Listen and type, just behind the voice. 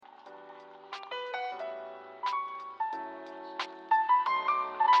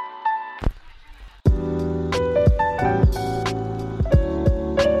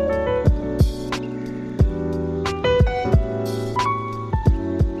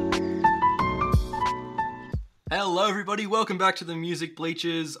Hello, everybody. Welcome back to the Music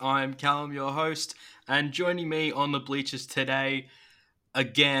Bleachers. I'm Callum, your host, and joining me on the Bleachers today,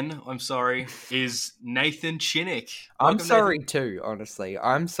 again, I'm sorry, is Nathan Chinnick. I'm Welcome, sorry Nathan. too, honestly.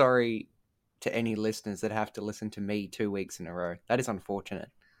 I'm sorry to any listeners that have to listen to me 2 weeks in a row. That is unfortunate.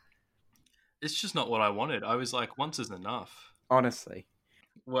 It's just not what I wanted. I was like, once is enough. Honestly.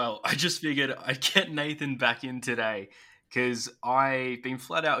 Well, I just figured I'd get Nathan back in today because I've been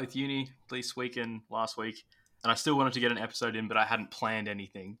flat out with uni this week and last week, and I still wanted to get an episode in, but I hadn't planned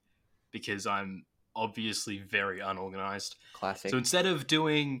anything because I'm obviously very unorganized. Classic. So instead of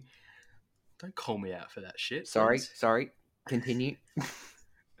doing Don't call me out for that shit, Sorry. please. Continue.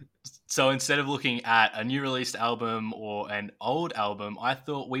 So instead of looking at a new released album or an old album, I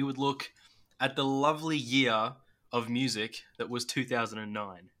thought we would look at the lovely year of music that was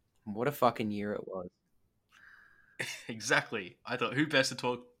 2009. What a fucking year it was. Exactly. I thought who best to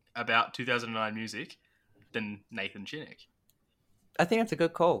talk about 2009 music than Nathan Chinnick? I think that's a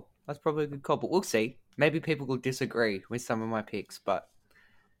good call. That's probably a good call, but we'll see. Maybe people will disagree with some of my picks, but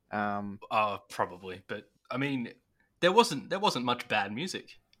Probably, but I mean, there wasn't much bad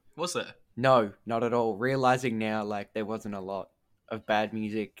music, was there? no, not at all. Realizing now, like, there wasn't a lot of bad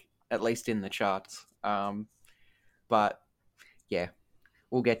music, at least in the charts. But yeah,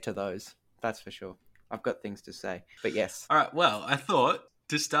 we'll get to those. That's for sure. I've got things to say. But yes. All right. Well, I thought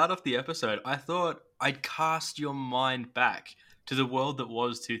to start off the episode, I thought I'd cast your mind back to the world that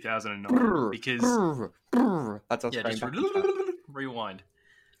was 2009 because That's us yeah, going just back in time. rewind.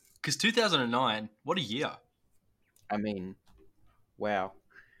 Because 2009, what a year! I mean, wow.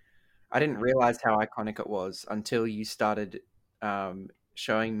 I didn't realize how iconic it was until you started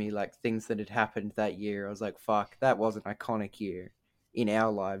showing me like things that had happened that year. I was like, fuck, that was an iconic year in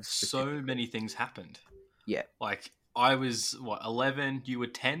our lives So specifically. many things happened. Yeah. Like I was 11, you were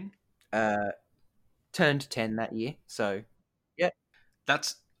 10. Uh, Turned 10 that year. So, yeah,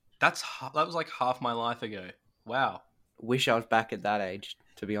 That's that was like half my life ago. Wow, wish I was back at that age,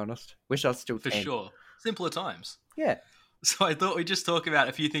 to be honest. Wish I was still for 10. sure. Simpler times. Yeah. So I thought we'd just talk about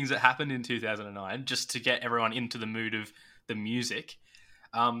a few things that happened in 2009, just to get everyone into the mood of the music.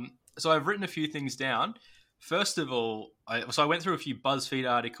 So I've written a few things down. First of all, I went through a few BuzzFeed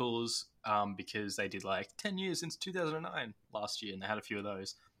articles because they did like 10 years since 2009 last year, and they had a few of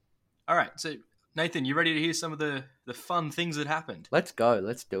those. All right, so Nathan, you ready to hear some of the fun things that happened? Let's go.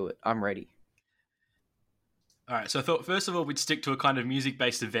 Let's do it. I'm ready. All right, so I thought first of all we'd stick to a kind of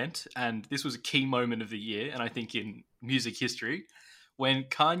music-based event, and this was a key moment of the year, and I think in music history, when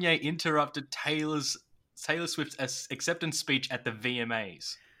Kanye interrupted Taylor Swift's acceptance speech at the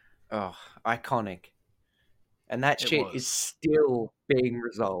VMAs. Oh, iconic. And that It shit is was. still being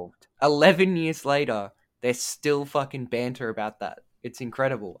resolved. 11 years later, there's still fucking banter about that. It's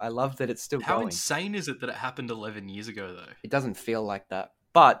incredible. I love that it's still How going. insane is it that it happened 11 years ago, though? It doesn't feel like that.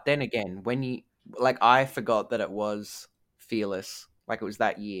 But then again, when you like, I forgot that it was Fearless, like it was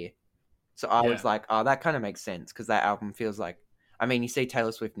that year. So I was Yeah. like, oh, that kind of makes sense because that album feels like, I mean, you see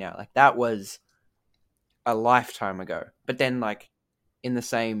Taylor Swift now, like that was a lifetime ago. But then, like, in the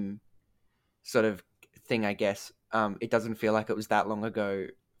same sort of thing, I guess, it doesn't feel like it was that long ago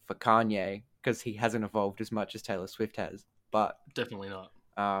for Kanye because he hasn't evolved as much as Taylor Swift has. But Definitely not.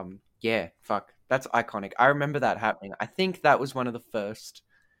 yeah, fuck, that's iconic. I remember that happening. I think that was one of the first.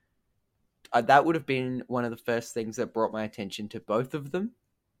 That would have been one of the first things that brought my attention to both of them.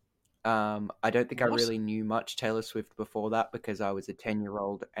 I don't think I What? really knew much Taylor Swift before that because I was a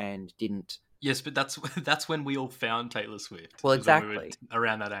 10-year-old and didn't. Yes, but that's when we all found Taylor Swift. Well, Was when we were exactly.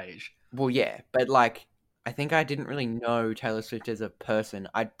 around that age. Well, yeah, but like, I think I didn't really know Taylor Swift as a person.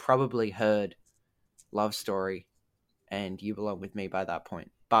 I'd probably heard Love Story and You Belong With Me by that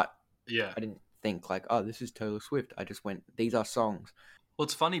point, but Yeah. I didn't think like, oh, this is Taylor Swift. I just went, these are songs. Well,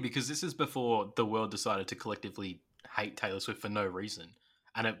 it's funny because this is before the world decided to collectively hate Taylor Swift for no reason.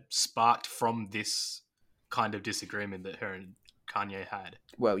 And it sparked from this kind of disagreement that her and Kanye had.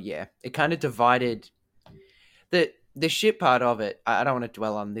 Well, yeah, it kind of divided the shit part of it. I don't want to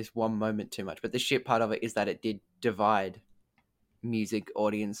dwell on this one moment too much, but the shit part of it is that it did divide music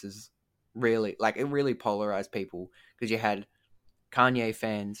audiences. Really, like, it really polarized people because you had Kanye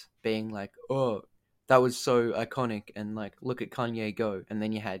fans being like, "Oh, that was so iconic," and like, "Look at Kanye go," and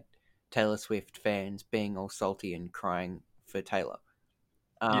then you had Taylor Swift fans being all salty and crying for Taylor.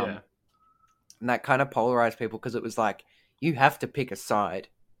 Yeah. And that kind of polarized people because it was like, you have to pick a side.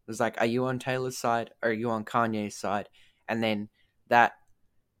 It was like, are you on Taylor's side or are you on Kanye's side? And then that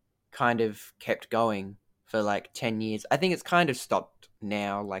kind of kept going for like 10 years. I think it's kind of stopped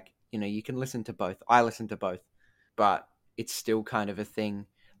now. Like, you can listen to both. I listen to both, but it's still kind of a thing.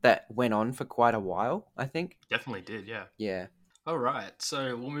 that went on for quite a while, I think. Definitely did, yeah. Yeah. All right,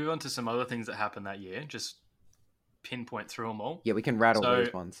 so we'll move on to some other things that happened that year. Just pinpoint through them all. Yeah, we can rattle So,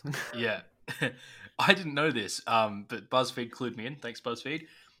 those ones. yeah. I didn't know this, but BuzzFeed clued me in. Thanks, BuzzFeed.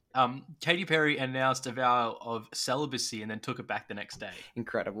 Katy Perry announced a vow of celibacy and then took it back the next day.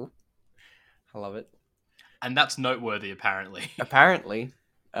 Incredible. I love it. And that's noteworthy, apparently. Apparently.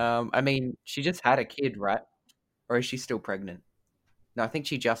 I mean, she just had a kid, right? Or is she still pregnant? No, I think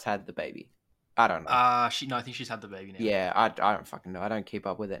she just had the baby. I don't know. I think she's had the baby now. Yeah, I don't fucking know. I don't keep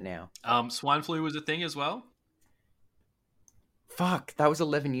up with it now. Swine flu was a thing as well. Fuck, that was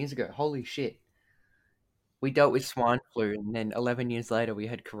 11 years ago. Holy shit. We dealt with swine flu, and then 11 years later we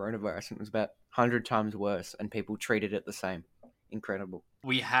had coronavirus, and it was about 100 times worse, and people treated it the same. Incredible.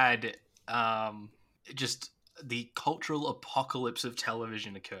 We had just the cultural apocalypse of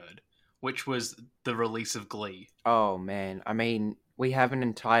television occurred, which was the release of Glee. Oh, man. I mean, we have an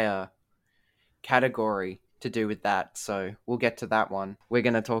entire category to do with that, so we'll get to that one. We're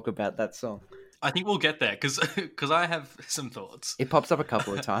going to talk about that song. I think we'll get there because I have some thoughts. It pops up a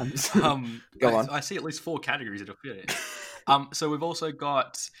couple of times. Go on. I see at least 4 categories it'll fit in. So we've also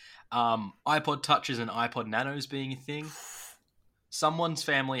got iPod Touches and iPod Nanos being a thing. Someone's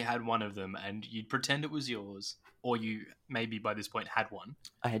family had one of them, and you'd pretend it was yours, or you maybe by this point had one.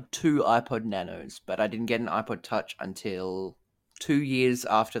 I had 2 iPod Nanos, but I didn't get an iPod Touch until 2 years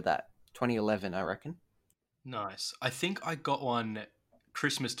after that. 2011, I reckon. Nice. I think I got one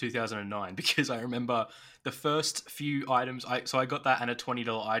Christmas 2009 because I remember the first few items. I got that and a $20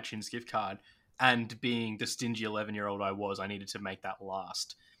 iTunes gift card, and being the stingy 11-year-old I was, I needed to make that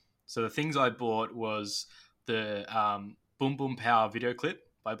last. So the things I bought was the Boom Boom Power video clip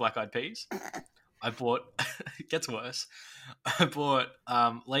by Black Eyed Peas. I bought it gets worse. I bought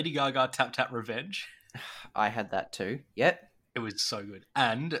Lady Gaga Tap Tap Revenge. I had that too. Yep. It was so good.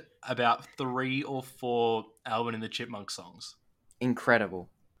 And about 3 or 4 Alvin and the Chipmunks songs. Incredible.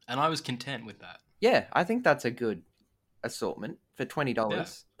 And I was content with that. Yeah, I think that's a good assortment for $20. Yeah.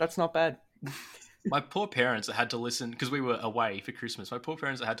 That's not bad. My poor parents had to listen, because we were away for Christmas, my poor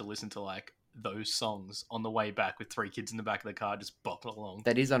parents had to listen to like those songs on the way back with 3 kids in the back of the car just bopping along.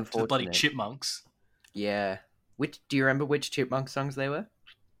 That is To the unfortunate. bloody Chipmunks. Yeah. Do you remember which Chipmunk songs they were?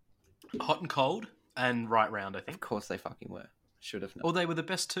 Hot and Cold and Right Round, I think. Of course they fucking were. Should have known. Well, they were the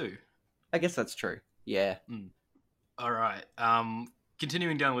best too. I guess that's true. Yeah. All right.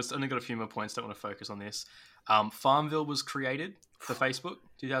 Continuing down the list, I only got a few more points. Don't want to focus on this. Farmville was created for Facebook,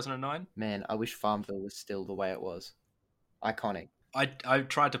 2009. Man, I wish Farmville was still the way it was. Iconic. I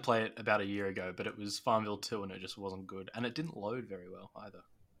tried to play it about a year ago, but it was Farmville 2 and it just wasn't good. And it didn't load very well either.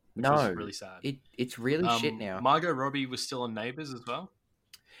 Which was really sad. It's really shit now. Margot Robbie was still on Neighbours as well.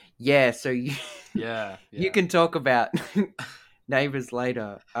 Yeah, so you Yeah. you can talk about Neighbours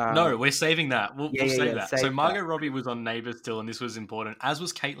later. No, we're saving that. We'll save that. save So Margot that. Robbie was on Neighbours still, and this was important, as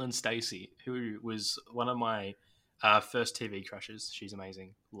was Caitlin Stacey, who was one of my first TV crushes. She's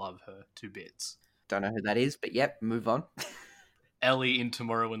amazing. Love her to bits. Don't know who that is, but yep, move on. Ellie in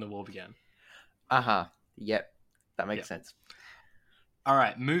Tomorrow When the War Began. Uh-huh. Yep. That makes sense. All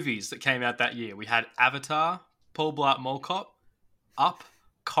right, movies that came out that year. We had Avatar, Paul Blart Mall Cop, Up,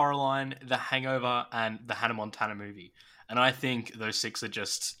 Coraline, The Hangover, and the Hannah Montana movie. And I think those 6 are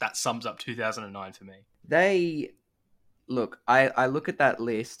just, that sums up 2009 for me. I look at that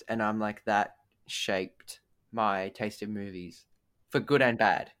list and I'm like, that shaped my taste in movies for good and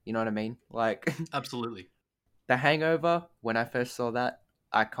bad. You know what I mean? Like, Absolutely. The Hangover, when I first saw that,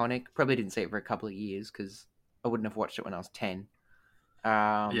 iconic. Probably didn't see it for a couple of years because I wouldn't have watched it when I was 10.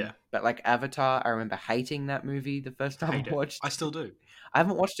 But like Avatar, I remember hating that movie the first time I watched. I still do. I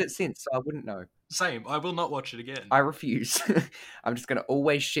haven't watched it since, so I wouldn't know. Same. I will not watch it again. I refuse. I'm just gonna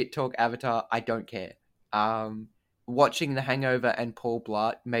always shit talk Avatar. I don't care. Watching The Hangover and Paul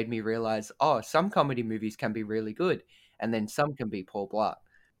Blart made me realize, some comedy movies can be really good, and then some can be Paul Blart.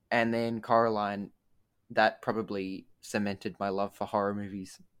 And then Coraline, that probably cemented my love for horror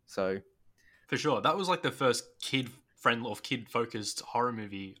movies. So, for sure, that was like the first kid-focused horror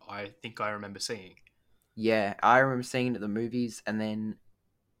movie I think I remember seeing. Yeah, I remember seeing it at the movies, and then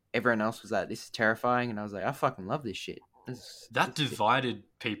everyone else was like, "This is terrifying," and I was like, "I fucking love this shit." That divided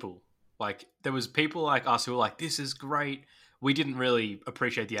people. Like, there was people like us who were like, "This is great." We didn't really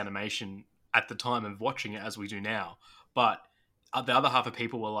appreciate the animation at the time of watching it as we do now, but the other half of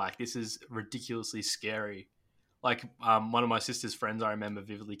people were like, "This is ridiculously scary." Like, one of my sister's friends, I remember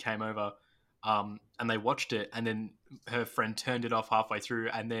vividly, came over, and they watched it, and then her friend turned it off halfway through,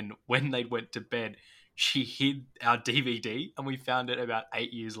 and then when they went to bed, she hid our DVD, and we found it about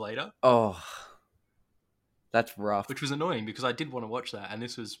 8 years later. Oh, That's rough. which was annoying because I did want to watch that, and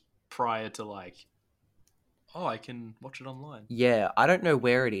this was prior to like, oh, I can watch it online. Yeah, I don't know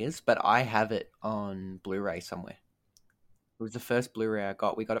where it is, but I have it on Blu-ray somewhere. It was the first Blu-ray I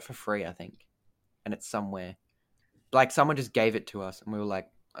got. We got it for free, I think, and it's somewhere. Like someone just gave it to us, and we were like,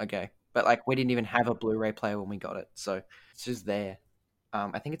 okay, but like we didn't even have a Blu-ray player when we got it, so it's just there.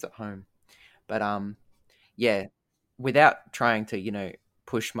 I think it's at home, but yeah. Without trying to,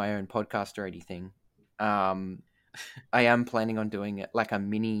 push my own podcast or anything, I am planning on doing it like a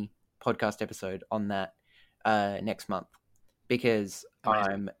mini podcast episode on that next month because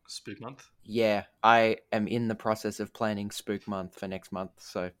Amazing. Spook month. I am in the process of planning Spook month for next month.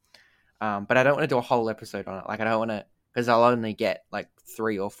 So, but I don't want to do a whole episode on it. Like I don't want to because I'll only get like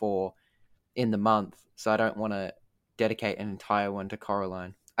 3 or 4 in the month, so I don't want to dedicate an entire one to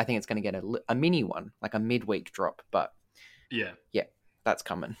Coraline. I think it's going to get a mini one, like a midweek drop, but yeah, that's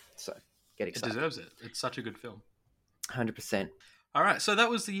coming. So get excited. It deserves it. It's such a good film. 100%. All right, so that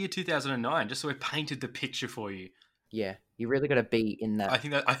was the year 2009. Just so we painted the picture for you. Yeah, you really got to be in that. I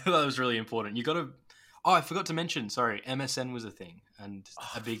thought that was really important. You got to. Oh, I forgot to mention. Sorry, MSN was a thing and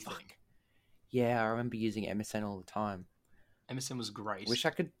a big thing. Yeah, I remember using MSN all the time. MSN was great. Wish I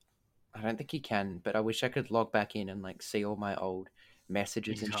could. I don't think you can, but I wish I could log back in and like see all my old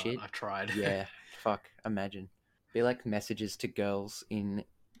messages and shit. I tried. Yeah, fuck. Imagine. Be like messages to girls in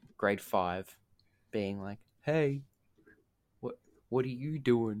grade 5, being like, "Hey, what are you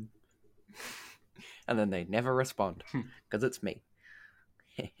doing?" And then they never respond because it's me.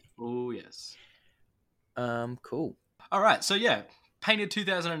 Oh yes. Cool. All right, so yeah, painted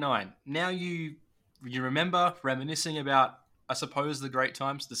 2009. Now you remember reminiscing about, I suppose, the great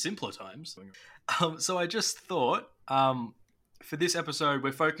times, the simpler times. So I just thought, for this episode,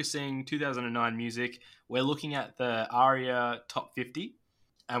 we're focusing 2009 music. We're looking at the ARIA Top 50,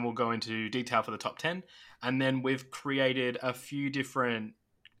 and we'll go into detail for the Top 10. And then we've created a few different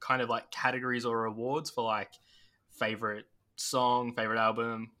kind of like categories or awards for like favorite song, favorite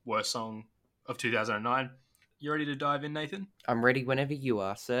album, worst song of 2009. You ready to dive in, Nathan? I'm ready whenever you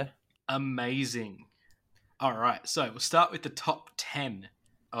are, sir. Amazing. All right, so we'll start with the top 10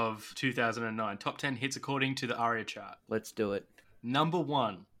 of 2009. Top 10 hits according to the ARIA chart. Let's do it. Number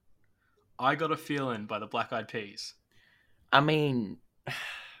 1, I Got a Feeling by the Black Eyed Peas. I mean,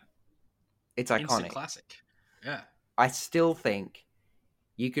 it's iconic. Instant classic. Yeah. I still think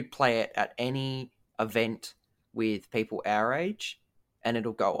you could play it at any event with people our age and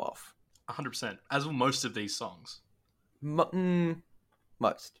it'll go off. 100%. As will most of these songs.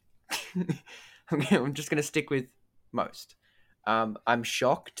 Most. I'm just going to stick with most. I'm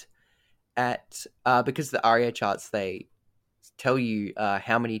shocked at because the ARIA charts, they tell you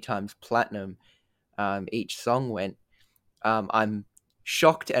how many times platinum each song went. I'm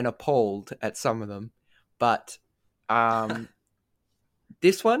shocked and appalled at some of them, but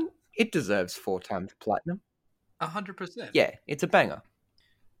this one, it deserves 4 times platinum. 100%. Yeah, it's a banger.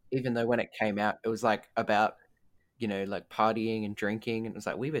 Even though when it came out, it was like about, like partying and drinking, and it was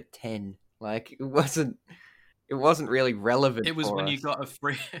like we were 10. Like it wasn't really relevant. It was for when us. you got a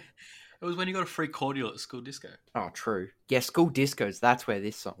free. It was when you got a free cordial at school disco. Oh, true. Yeah, school discos. That's where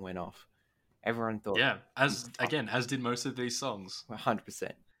this song went off. Everyone thought. Yeah, as did most of these songs.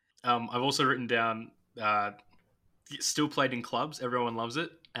 100%. I've also written down still played in clubs. Everyone loves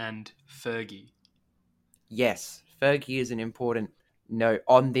it, and Fergie. Yes, Fergie is an important note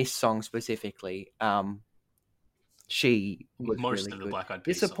on this song specifically. She was most really of the good. Black Eyed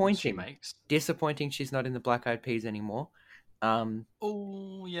Peas Disappointing. songs she makes. Disappointing. She's not in the Black Eyed Peas anymore.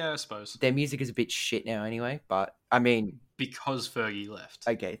 Oh yeah, I suppose their music is a bit shit now, anyway. But I mean, because Fergie left.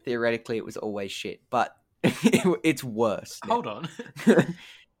 Okay, theoretically, it was always shit, but it's worse now. Hold on.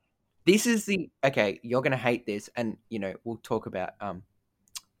 This is you're gonna hate this, and we'll talk about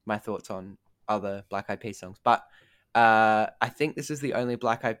my thoughts on other Black Eyed Peas songs, but I think this is the only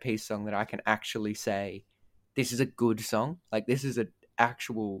Black Eyed Peas song that I can actually say this is a good song. Like, this is an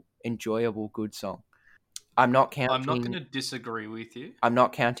actual enjoyable good song. I'm not counting. I'm not going to disagree with you. I'm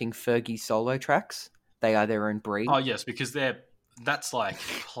not counting Fergie's solo tracks. They are their own breed. Oh yes, because that's like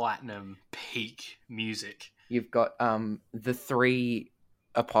platinum peak music. You've got the 3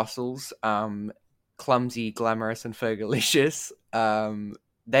 apostles, Clumsy, Glamorous, and Fergalicious.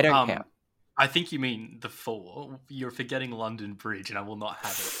 They don't count. I think you mean the 4. You're forgetting London Bridge, and I will not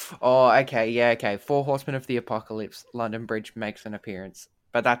have it. Oh, okay, yeah, okay. 4 Horsemen of the Apocalypse, London Bridge makes an appearance,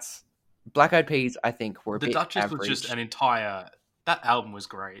 but that's Black Eyed Peas. I think were a bit Duchess average. was just an entire. That album was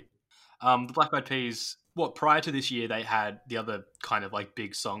great. The Black Eyed Peas. Prior to this year, they had the other kind of like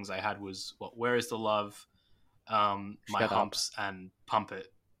big songs they had was Where Is the Love, My Humps, and Pump It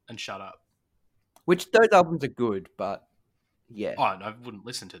and Shut Up. Which those albums are good, but yeah. Oh, I wouldn't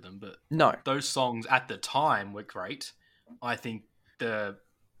listen to them, but No. those songs at the time were great. I think the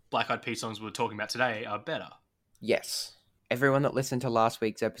Black Eyed Peas songs we're talking about today are better. Yes. Everyone that listened to last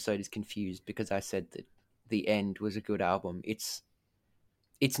week's episode is confused because I said that The End was a good album. It's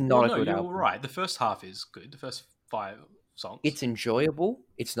not a good you're album. right. The first half is good. The first 5 songs. It's enjoyable.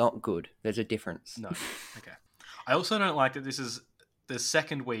 It's not good. There's a difference. No. Okay. I also don't like that this is the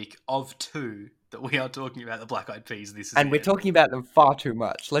second week of 2 that we are talking about the Black Eyed Peas. And we're talking about them far too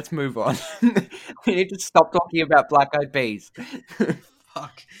much. Let's move on. We need to stop talking about Black Eyed Peas.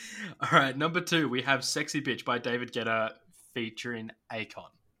 Fuck. All right, number 2, we have Sexy Bitch by David Guetta featuring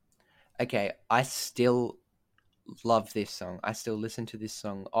Akon. Okay, I still love this song. I still listen to this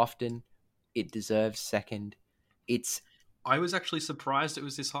song often. It deserves second. I was actually surprised it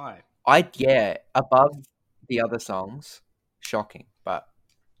was this high. Above the other songs. Shocking, but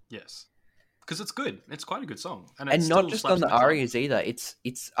yes. Because it's good. It's quite a good song. And not just on the ARIAs either.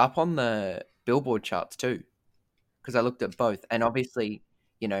 It's up on the Billboard charts too. Because I looked at both. And obviously,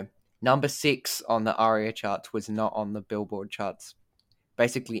 number 6 on the ARIA charts was not on the Billboard charts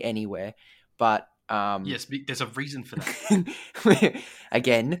basically anywhere. But yes, there's a reason for that.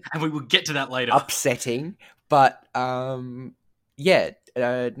 Again, and we will get to that later. Upsetting, but number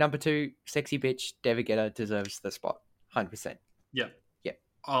 2, Sexy Bitch, David Guetta deserves the spot, 100%. Yeah.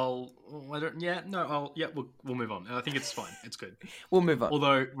 We'll move on. I think it's fine. It's good. We'll move on.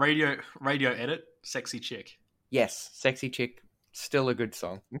 Although radio edit, Sexy Chick. Yes, Sexy Chick, still a good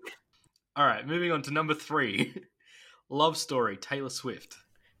song. All right, moving on to number 3, Love Story, Taylor Swift.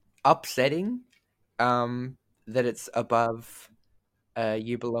 Upsetting, that it's above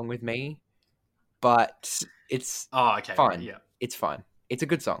You Belong With Me, but it's okay, fine. Right, yeah. It's fine. It's a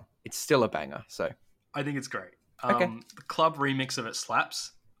good song. It's still a banger, so. I think it's great. Okay. The club remix of it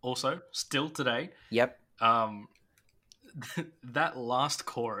slaps, also, still today. Yep. That last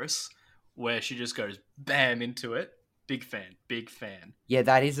chorus where she just goes bam into it, big fan. Yeah,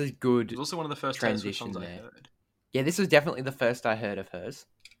 that is a good It was also one of the first transition songs there. I heard. Yeah, this was definitely the first I heard of hers.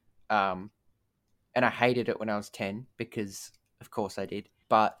 And I hated it when I was 10 because, of course, I did.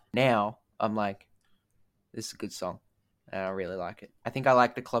 But now I'm like, this is a good song. And I really like it. I think I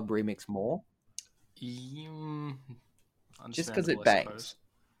like the club remix more. Just because it bangs.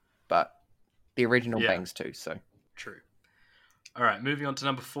 But the original bangs too, so. True. All right, moving on to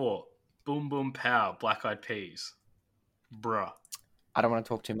number 4. Boom Boom Pow, Black Eyed Peas. Bruh. I don't want to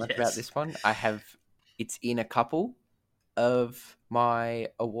talk too much about this one. It's in a couple of my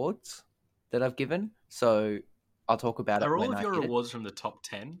awards that I've given, so I'll talk about it when I Are all of your hit awards from the top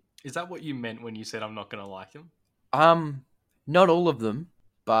 10? Is that what you meant when you said I'm not going to like them? Not all of them,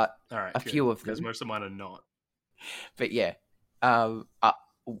 but a few of them. Because most of mine are not. But yeah, I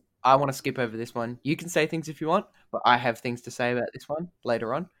want to skip over this one. You can say things if you want, but I have things to say about this one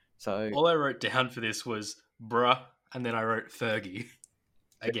later on. So all I wrote down for this was bruh, and then I wrote Fergie.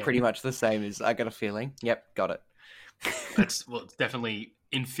 Again. Pretty much the same as I Got a Feeling. Yep, got it. It's definitely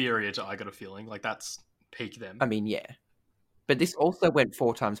inferior to I Got a Feeling. Like, that's peak them. I mean, yeah. But this also went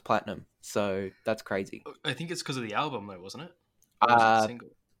 4 times platinum, so that's crazy. I think it's because of the album, though, wasn't it? Or was it single?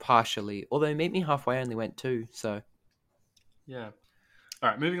 Partially. Although Meet Me Halfway only went 2, so. Yeah. All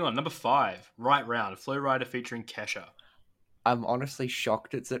right, moving on. Number 5, Right Round, Flow Rider featuring Kesha. I'm honestly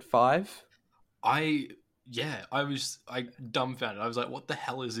shocked it's at 5. I dumbfounded. I was like, what the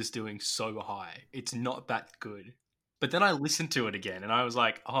hell is this doing so high? It's not that good. But then I listened to it again and I was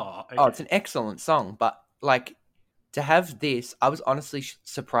like, okay. Oh, it's an excellent song. But like to have this, I was honestly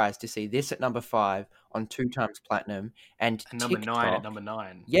surprised to see this at number 5 on 2 times platinum and number TikTok, 9 at number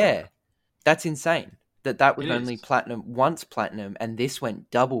 9. Yeah, that's insane. That was It only is. once platinum and this went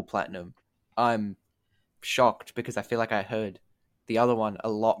double platinum. I'm shocked because I feel like I heard the other one a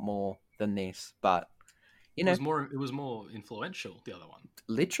lot more than this, but you know, it was more influential, the other one.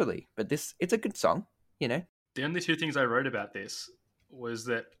 Literally, but it's a good song, you know. The only 2 things I wrote about this was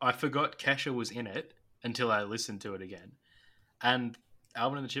that I forgot Kesha was in it until I listened to it again, and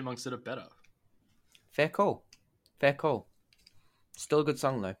Alvin and the Chipmunks did it better. Fair call. Still a good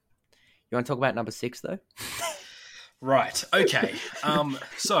song though. You want to talk about number 6 though? Right. Okay.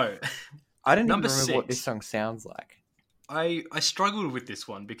 So I don't even number remember 6, what this song sounds like. I struggled with this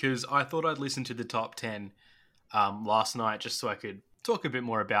one because I thought I'd listen to the top 10 last night just so I could talk a bit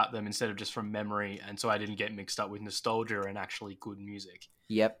more about them instead of just from memory, and so I didn't get mixed up with nostalgia and actually good music.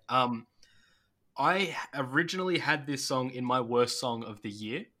 Yep. I originally had this song in my worst song of the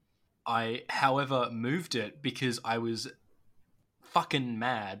year. I, however, moved it because I was fucking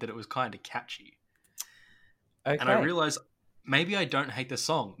mad that it was kind of catchy. Okay. And I realized maybe I don't hate the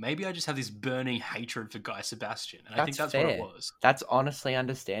song. Maybe I just have this burning hatred for Guy Sebastian. And I think that's fair. what it was. That's honestly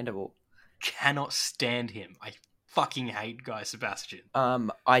understandable. Cannot stand him. I fucking hate Guy Sebastian.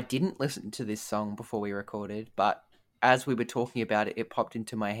 I didn't listen to this song before we recorded, but as we were talking about it, it popped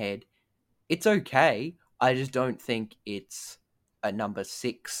into my head. It's okay. I just don't think it's a number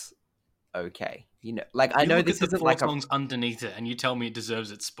 6 okay. You know, like I You know look this at the isn't 4 like songs underneath it and you tell me it deserves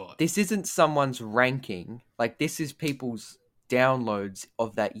its spot. this isn't someone's ranking. Like this is people's downloads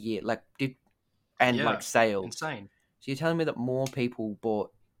of that year, like like sales. Insane. So you're telling me that more people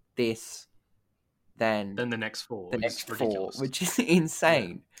bought this than Then the next 4. the is next 4, ridiculous. which is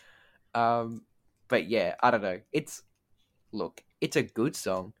insane. But yeah, I don't know. It's a good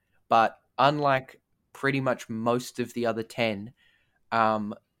song, but unlike pretty much most of the other 10,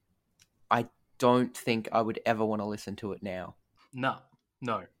 I don't think I would ever want to listen to it now. No.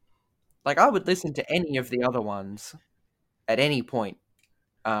 Like I would listen to any of the other ones at any point.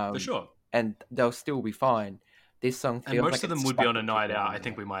 For sure. And they'll still be fine. This song feels And most like of them it's would be stuck on a in night out, 2009. I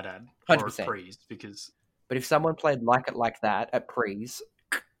think we might add. 100%. Or a Prees, because... But if someone played Like It Like That at Prees,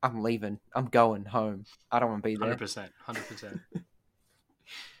 I'm leaving. I'm going home. I don't want to be there. 100%. 100%.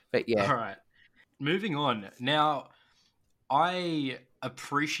 But yeah. All right. Moving on. Now, I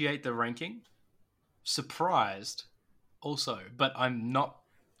appreciate the ranking. Surprised also, but I'm not...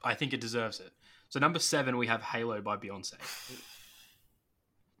 I think it deserves it. So number 7, we have Halo by Beyonce.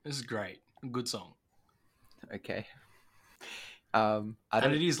 This is great. Good song. Okay. And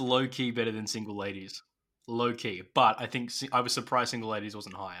it is low-key better than Single Ladies. Low-key. But I think... I was surprised Single Ladies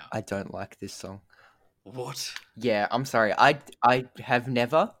wasn't higher. I don't like this song. What? Yeah, I'm sorry. I have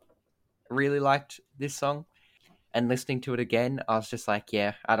never really liked this song. And listening to it again, I was just like,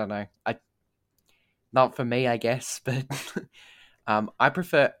 yeah, I don't know. Not for me, I guess, but I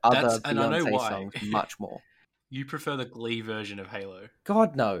prefer other Beyonce songs much more. You prefer the Glee version of Halo?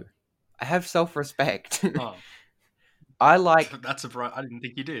 God, no. I have self-respect. Oh. I like... That's surprising. I didn't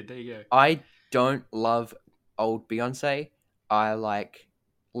think you did. There you go. I don't love old Beyonce. I like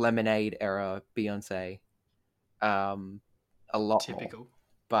Lemonade era Beyonce a lot Typical. more.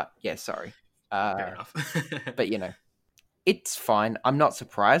 But, yeah, sorry. Fair enough. But, you know, it's fine. I'm not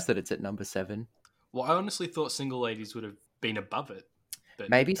surprised that it's at number 7. Well, I honestly thought Single Ladies would have been above it. But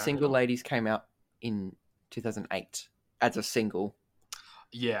Maybe apparently Single not. Ladies came out in 2008 as a single.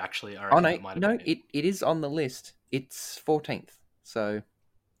 Yeah, actually. I Oh, reckon no, it might have no, been it is on the list. It's 14th, so...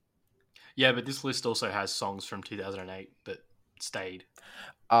 Yeah, but this list also has songs from 2008 that stayed.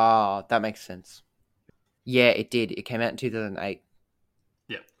 Ah, that makes sense. Yeah, it did. It came out in 2008.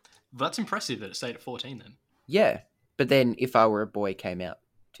 Yeah. But that's impressive that it stayed at 14 then. Yeah, but then If I Were a Boy came out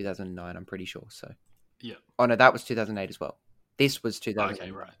 2009, I'm pretty sure, so... Yeah. Oh, no, that was 2008 as well. This was 2008.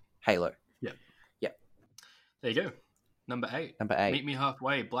 Okay, right. Halo. Yeah. Yeah. There you go. Number 8. Number 8. Meet Me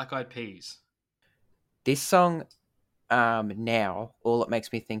Halfway, Black Eyed Peas. This song, now, all it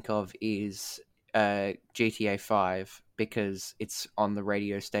makes me think of is GTA 5, because it's on the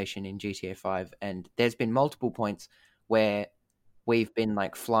radio station in GTA 5, and there's been multiple points where we've been,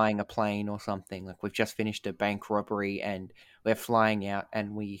 like, flying a plane or something. Like, we've just finished a bank robbery, and we're flying out,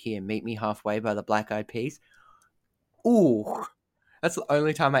 and we hear Meet Me Halfway by the Black Eyed Peas. Ooh, that's the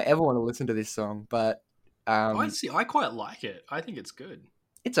only time I ever want to listen to this song, but... I quite like it. I think it's good.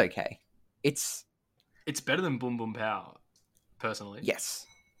 It's okay. It's better than Boom Boom Pow, personally. Yes,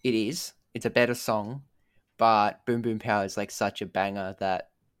 it is. It's a better song, but Boom Boom Pow is like such a banger that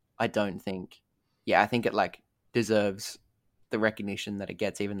I don't think... Yeah, I think it like deserves the recognition that it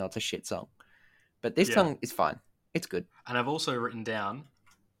gets, even though it's a shit song. But this song is fine. It's good. And I've also written down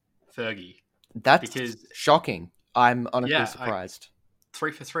Fergie. That's because shocking. I'm honestly surprised.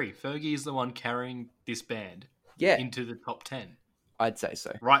 3 for 3. Fergie is the one carrying this band into the top 10. I'd say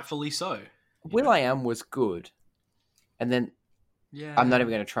so. Rightfully so. will.i.am was good. And then I'm not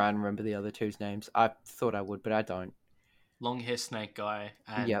even going to try and remember the other two's names. I thought I would, but I don't. Long Hair Snake Guy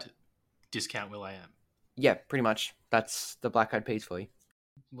and Discount will.i.am. Yeah, pretty much. That's the Black Eyed Peas for you.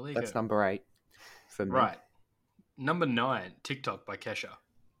 Well, That's number 8 for me. Right. Number 9, TikTok by Kesha.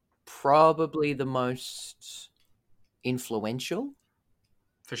 Probably the most influential.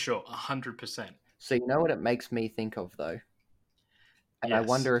 For sure, 100%. So you know what it makes me think of, though? And I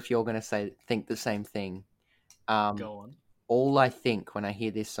wonder if you're going to think the same thing. Go on. All I think when I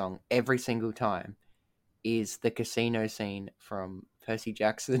hear this song every single time is the casino scene from Percy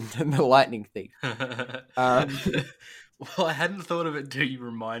Jackson and the Lightning Thief. Well, I hadn't thought of it until you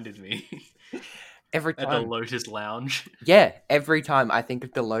reminded me. Every time. At the Lotus Lounge. Yeah, every time I think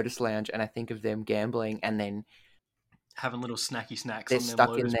of the Lotus Lounge and I think of them gambling and then having little snacky snacks. They're on them stuck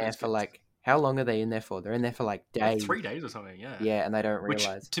Lotus in there biscuits. for like How long are they in there for? They're in there for like Like days. 3 days or something. Yeah. Yeah, and they don't Which,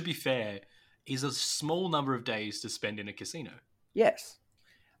 realize. to be fair, is a small number of days to spend in a casino. Yes.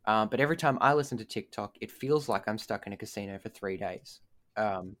 But every time I listen to TikTok, it feels like I'm stuck in a casino for 3 days.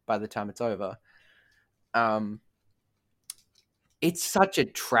 By the time it's over, it's such a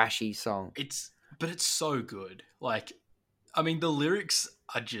trashy song. But it's so good. Like, I mean, the lyrics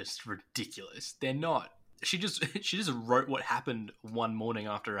are just ridiculous. They're not. She just wrote what happened one morning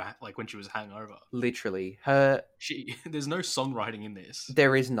after, like, when she was hungover. Literally, There's no songwriting in this.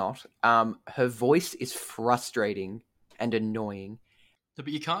 there is not. Her voice is frustrating and annoying. But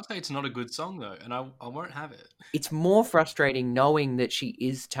you can't say it's not a good song though, and I won't have it. It's more frustrating knowing that she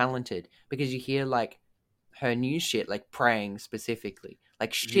is talented because you hear like her new shit, like Praying specifically.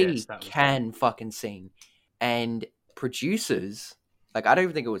 Like she Yes, that was can fucking sing. And producers, like I don't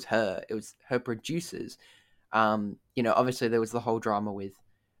even think it was her producers. Obviously there was the whole drama with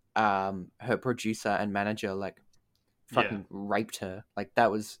her producer and manager like fucking raped her. Like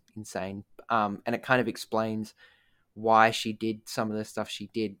that was insane. And it kind of explains why she did some of the stuff she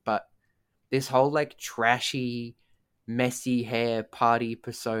did, but this whole like trashy, messy hair party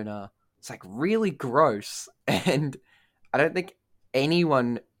persona, it's like really gross. And I don't think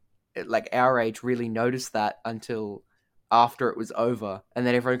anyone like our age really noticed that until after it was over. And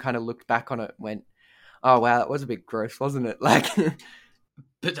then everyone kind of looked back on it and went, oh wow, that was a bit gross, wasn't it? Like,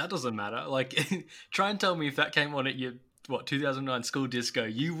 But that doesn't matter. Like, try and tell me if that came on at your 2009 school disco,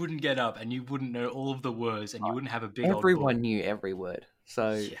 you wouldn't get up and you wouldn't know all of the words and you wouldn't have a big everyone old book. knew every word.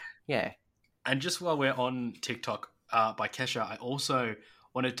 So yeah. And just while we're on TikTok by Kesha, I also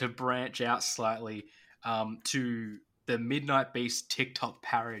wanted to branch out slightly to the Midnight Beast TikTok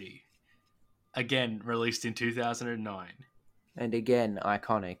parody, again released in 2009. And again,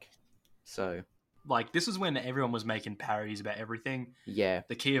 iconic. So like, this is when everyone was making parodies about everything. yeah,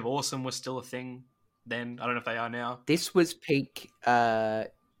 The Key of Awesome was still a thing then. I don't know if they are now. this was peak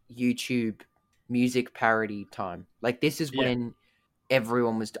YouTube music parody time. Like this is when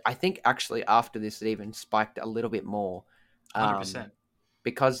everyone was. I think actually after this, it even spiked a little bit more. 100%.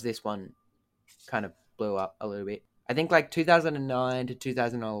 Because this one kind of blew up a little bit. I think like 2009 to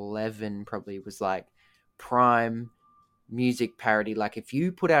 2011 probably was like prime music parody. Like if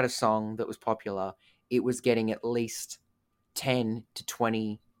you put out a song that was popular, it was getting at least 10 to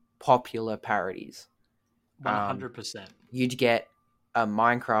 20 popular parodies. 100%. You'd get a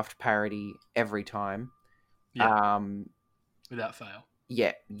Minecraft parody every time. Yeah. Without fail.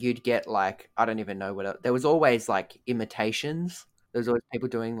 Yeah, you'd get like, I don't even know what else. There was always like imitations. There was always people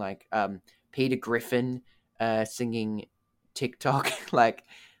doing like Peter Griffin singing TikTok, like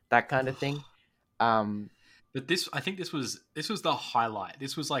that kind of thing. But I think this was the highlight.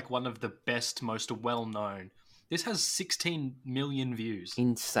 This was like one of the best, most well known. This has 16 million views.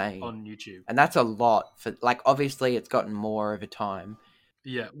 Insane on YouTube, and that's a lot for like. Obviously, it's gotten more over time.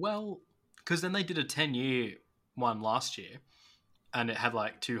 Yeah, well, because then they did a 10-year one last year, and it had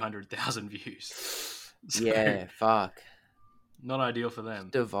like 200,000 views. So, yeah, fuck. Not ideal for them.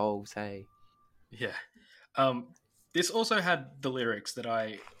 Devolves, hey. Yeah. This also had the lyrics that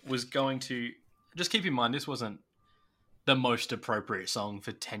I was going to... Just keep in mind, this wasn't the most appropriate song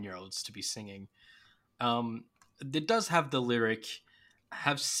for 10-year-olds to be singing. It does have the lyric,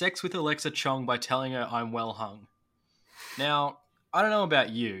 have sex with Alexa Chung by telling her I'm well hung. Now, I don't know about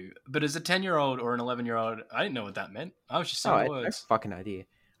you, but as a 10-year-old or an 11-year-old, I didn't know what that meant. I was just saying words. I had no fucking idea.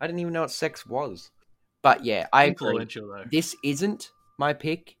 I didn't even know what sex was. But yeah, I agree. Though. This isn't my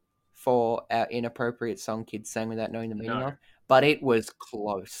pick for our inappropriate song kids sang without knowing the meaning of, but it was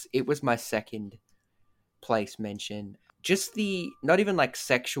close. It was my second place mention. Just not even like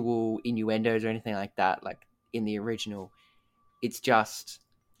sexual innuendos or anything like that, like in the original. It's just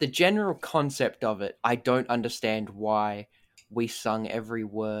the general concept of it. I don't understand why we sung every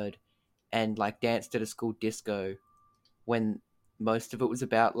word and like danced at a school disco when most of it was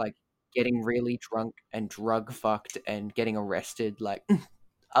about like getting really drunk and drug fucked and getting arrested. Like,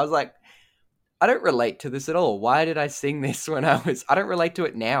 I was like, I don't relate to this at all. Why did I sing this when I don't relate to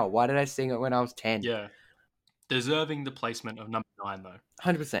it now. Why did I sing it when I was 10? Yeah. Deserving the placement of number 9, though.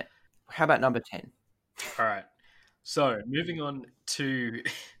 100%. How about number 10? All right. So, moving on to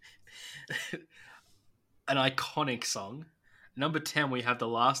an iconic song. Number 10, we have The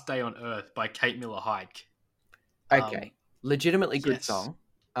Last Day on Earth by Kate Miller-Heidke. Okay. Legitimately good song.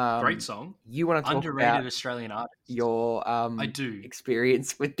 Great song. You want to talk underrated about Australian artist? Your I do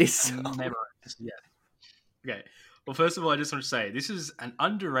experience with this song. Yeah. Okay. Well, first of all, I just want to say this is an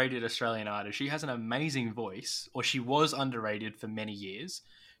underrated Australian artist. She has an amazing voice, or she was underrated for many years.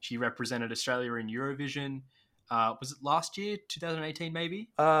 She represented Australia in Eurovision. Was it last year, 2018 maybe?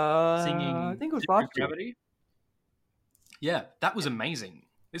 I Singing think it was Zero last year. Gravity. Yeah, that was amazing.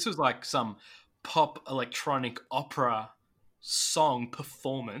 This was like some pop electronic opera song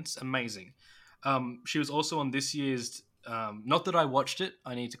performance. Amazing. She was also on this year's. Not that I watched it.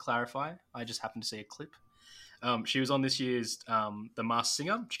 I need to clarify. I just happened to see a clip. She was on this year's The Masked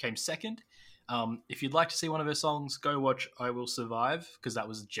Singer. She came second. If you'd like to see one of her songs, go watch "I Will Survive" because that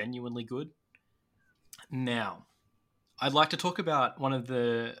was genuinely good. Now, I'd like to talk about one of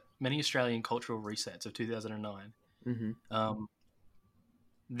the many Australian cultural resets of 2009. Mm-hmm.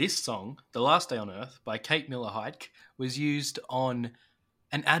 This song, "The Last Day on Earth" by Kate Miller Heidke, was used on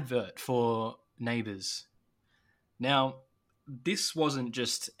an advert for Neighbours. Now, this wasn't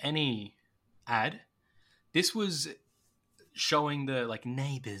just any ad. This was showing the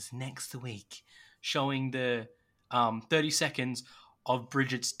Neighbours next week, showing the 30 seconds of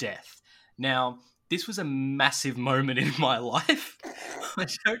Bridget's death. Now, this was a massive moment in my life. I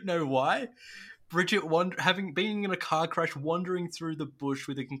don't know why. Bridget being in a car crash, wandering through the bush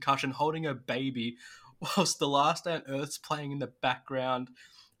with a concussion, holding her baby, whilst The Last Day on Earth's playing in the background,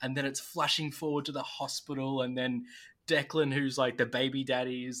 and then it's flashing forward to the hospital, and then Declan, who's like the baby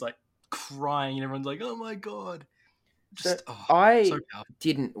daddy, is like crying, and everyone's like, "Oh my god!" Just I so powerful.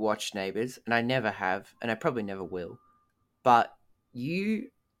 didn't watch Neighbours, and I never have, and I probably never will. But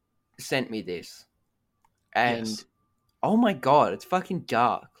you sent me this, and Yes. oh my god, it's fucking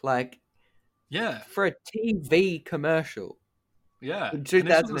dark. Like, Yeah, for a TV commercial yeah. in And this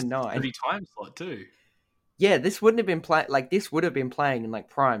was a 2009. 30 time slot too. Yeah, this wouldn't have been this would have been playing in like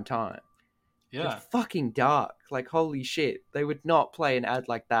prime time. Yeah, It's fucking dark. Like, holy shit. They would not play an ad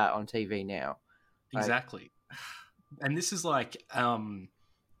like that on TV now. Like, exactly. And this is like, I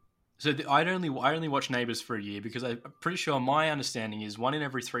only watched Neighbours for a year because I'm pretty sure my understanding is 1 in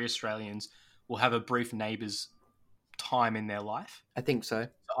every 3 Australians will have a brief Neighbours time in their life. I think so.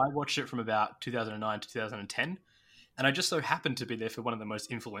 So I watched it from about 2009 to 2010, and I just so happened to be there for one of the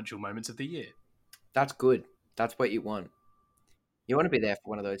most influential moments of the year. That's good. That's what you want. You want to be there for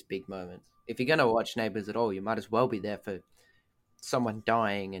one of those big moments. If you're going to watch Neighbours at all, you might as well be there for someone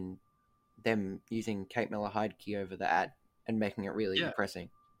dying and them using Kate Miller Heidke over the ad and making it really depressing.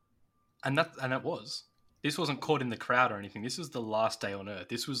 And it was. This wasn't caught in the crowd or anything. This was The Last Day on Earth.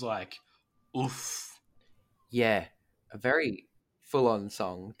 This was like, oof. Yeah, a very full-on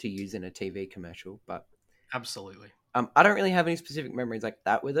song to use in a TV commercial, but Absolutely. I don't really have any specific memories like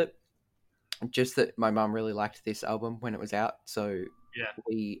that with it. Just that my mum really liked this album when it was out, so Yeah.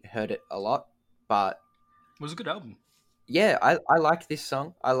 we heard it a lot. But It was a good album. yeah, I like this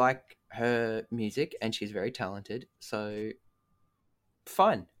song. I like her music, and she's very talented. So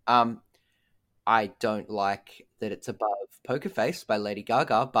fine. I don't like that it's above Poker Face by Lady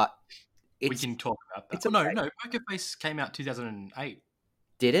Gaga, but We can talk about that. it's No, okay. Poker Face came out 2008.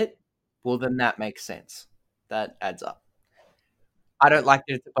 Did it? Well, then that makes sense. That adds up. I don't like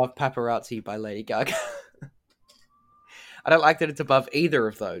that it's above Paparazzi by Lady Gaga. I don't like that it's above either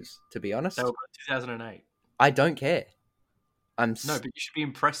of those, to be honest. They were both 2008. I don't care. No, but you should be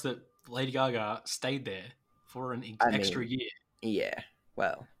impressed that Lady Gaga stayed there for an extra year. Yeah,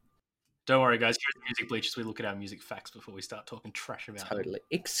 well. Don't worry, guys. Here's the Music Bleachers. We look at our music facts before we start talking trash about Totally. them.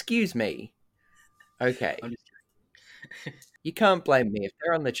 Excuse me. Okay. I'm just kidding. You can't blame me. If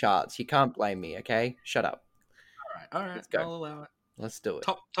they're on the charts, you can't blame me, okay? Shut up. All right. Let's go. I'll allow it. Let's do it.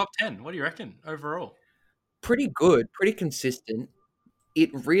 Top 10. What do you reckon overall? Pretty good. Pretty consistent.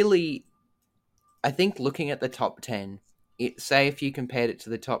 It really... I think looking at the top 10, say if you compared it to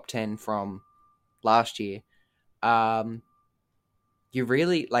the top 10 from last year, you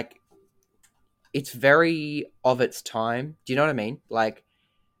really, like... It's very of its time. Do you know what I mean? Like,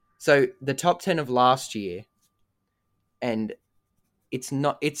 so the top 10 of last year, and it's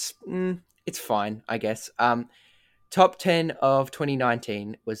not, it's fine, I guess. Top 10 of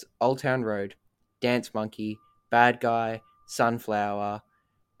 2019 was Old Town Road, Dance Monkey, Bad Guy, Sunflower,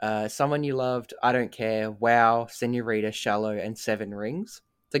 Someone You Loved, I Don't Care, Wow, Senorita, Shallow, and Seven Rings.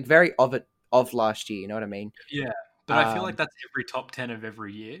 It's like very of last year, you know what I mean? Yeah, but I feel like that's every top 10 of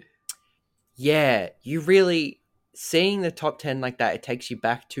every year. Yeah, you really, seeing the top 10 like that, it takes you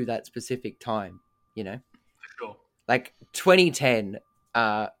back to that specific time, you know? For sure. Like 2010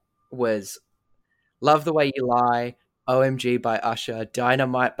 was Love the Way You Lie, OMG by Usher,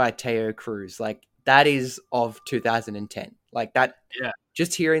 Dynamite by Teo Cruz. Like, that is of 2010. Like, that, yeah.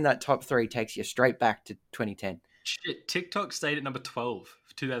 Just hearing that top 3 takes you straight back to 2010. Shit, TikTok stayed at number 12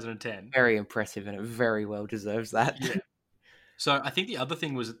 for 2010. Very impressive, and it very well deserves that. Yeah. So I think the other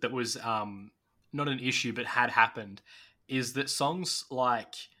thing was not an issue, but had happened, is that songs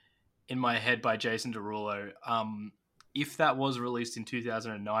like in my head by Jason Derulo. If that was released in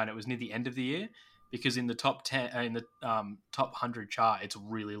 2009, it was near the end of the year because in the top 10, in the top 100 chart, it's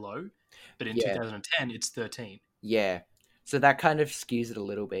really low. But in Yeah. 2010, it's 13. Yeah. So that kind of skews it a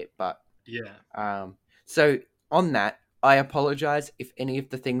little bit, but Yeah. So on that, I apologize if any of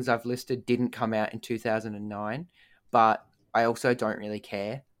the things I've listed didn't come out in 2009, but I also don't really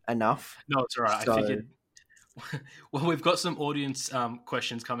care enough. No, it's all right. So- I figured. Well, we've got some audience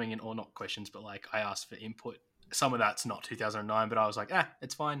questions coming in, or not questions, but like I asked for input. Some of that's not 2009, but I was like,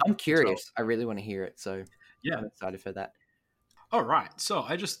 it's fine. I'm curious. So, I really want to hear it, so yeah. I'm excited for that. All right. So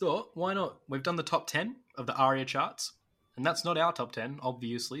I just thought, why not? We've done the top 10 of the ARIA charts, and that's not our top 10.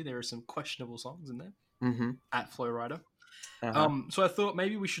 Obviously, there are some questionable songs in there Mm-hmm. at Flowrider. Uh-huh. So I thought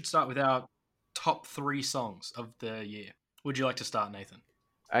maybe we should start with our top 3 songs of the year. Would you like to start, Nathan?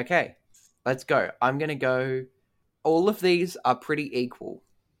 Okay, let's go. I'm going to go... All of these are pretty equal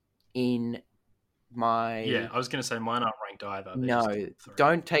in my... Yeah, I was going to say mine aren't ranked either. They're No, just top 3.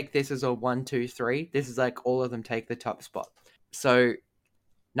 don't take this as a 1, 2, 3. This is like all of them take the top spot. So,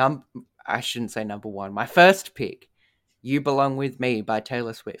 I shouldn't say number 1. My first pick, You Belong With Me by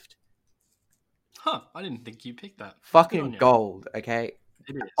Taylor Swift. Huh, I didn't think you picked that. Good on Fucking you. gold, okay?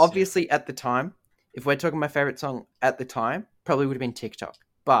 It is. Obviously, at the time, if we're talking my favorite song at the time, probably would have been TikTok.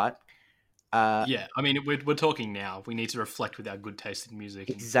 But yeah, I mean, we're talking now. We need to reflect with our good taste in music.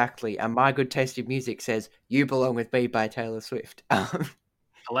 Exactly. And my good taste in music says You Belong With Me by Taylor Swift.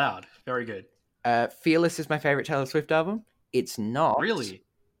 Allowed. Very good. Fearless is my favorite Taylor Swift album. It's not Really?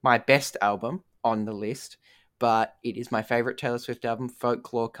 my best album on the list, but it is my favorite Taylor Swift album.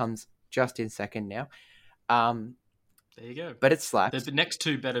 Folklore comes just in second now. There you go. But it slaps. The next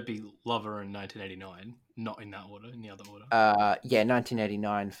two better be Lover and 1989. Not in that order, in the other order. Yeah,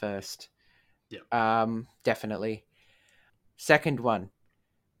 1989 first. Yeah. Definitely. Second one,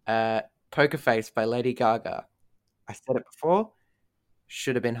 Poker Face by Lady Gaga. I said it before,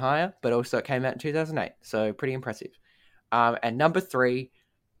 should have been higher, but also it came out in 2008, so pretty impressive. And number 3,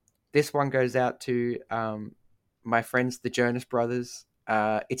 this one goes out to my friends, the Jonas Brothers.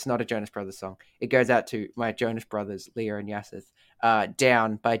 It's not a Jonas Brothers song. It goes out to my Jonas Brothers, Leah and Yaseth.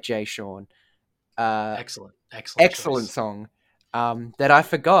 Down by Jay Sean. Excellent choice. Song that I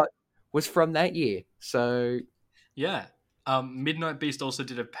forgot was from that year. So yeah, Midnight Beast also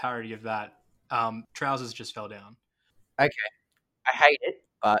did a parody of that. Trousers Just Fell Down. Okay, I hate it,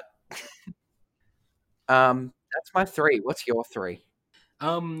 but that's my 3. What's your 3?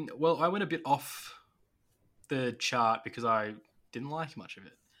 Well, I went a bit off the chart because I didn't like much of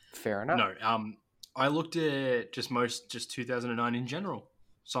it. Fair enough. No, I looked at just 2009 in general,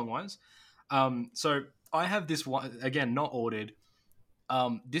 song wise. So I have this one again, not ordered.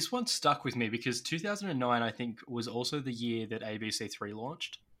 This one stuck with me because 2009, I think, was also the year that ABC3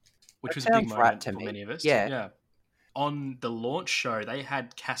 launched, which was a big moment for many of us. Yeah. On the launch show, they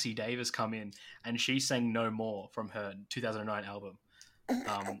had Cassie Davis come in, and she sang "No More" from her 2009 album,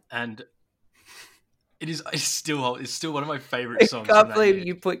 and it's still one of my favorite songs. I can't believe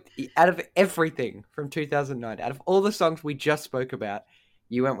you put, out of everything from 2009, out of all the songs we just spoke about,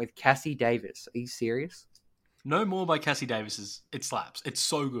 you went with Cassie Davis. Are you serious? No More by Cassie Davis it slaps. It's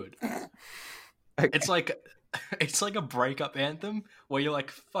so good. Okay. It's like a breakup anthem where you're like,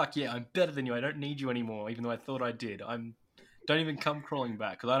 fuck yeah, I'm better than you. I don't need you anymore, even though I thought I did. Don't even come crawling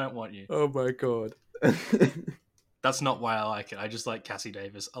back because I don't want you. Oh my god. That's not why I like it. I just like Cassie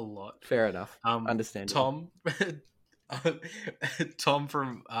Davis a lot. Fair enough. Understand. Tom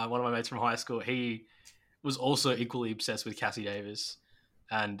from one of my mates from high school, he was also equally obsessed with Cassie Davis.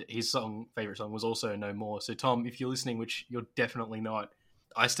 And his favorite song was also No More. So Tom, if you're listening, which you're definitely not,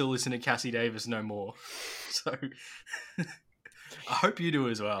 I still listen to Cassie Davis No More. So I hope you do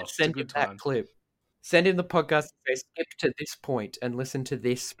as well. Send him that clip. Send him the podcast and say, skip to this point and listen to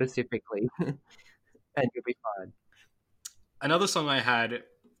this specifically. And you'll be fine. Another song I had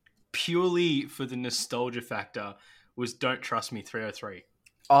purely for the nostalgia factor was Don't Trust Me 303.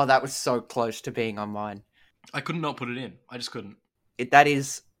 Oh, that was so close to being on mine. I could not put it in. I just couldn't.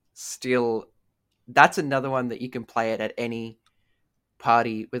 That's another one that you can play it at any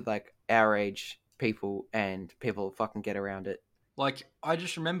party with like our age people and people fucking get around it. Like, I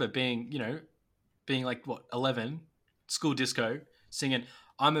just remember being like, 11, school disco, singing,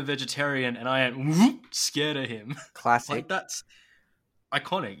 I'm a vegetarian and I am scared of him. Classic. Like, that's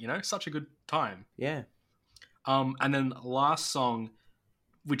iconic, such a good time. Yeah. And then last song,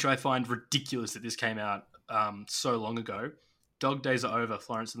 which I find ridiculous that this came out so long ago, Dog Days Are Over,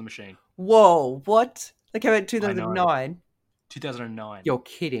 Florence and the Machine. Whoa, what? They came out in 2009? 2009. You're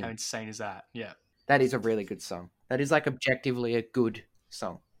kidding. How insane is that? Yeah. That is a really good song. That is like objectively a good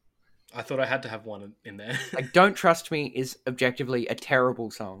song. I thought I had to have one in there. Like, Don't Trust Me is objectively a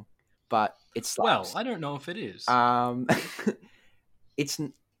terrible song, but it Well, slaps. I don't know if it is. It's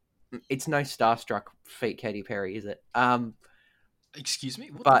it's no Starstruck feat Katy Perry, is it? Excuse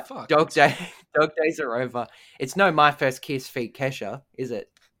me? What But the fuck? Dog Days Are Over. It's no My First Kiss feat Kesha, is it?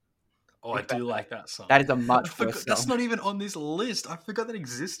 Oh, I do like that song. That is a much worse song. That's not even on this list. I forgot that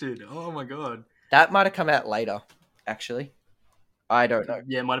existed. Oh my god. That might have come out later, actually. I don't know.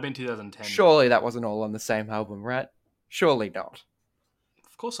 Yeah, it might have been 2010. Surely that wasn't all on the same album, right? Surely not.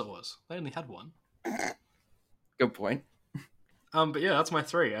 Of course it was. They only had one. Good point. But yeah, that's my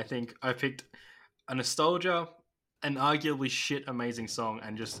three. I think I picked a nostalgia, an arguably shit amazing song,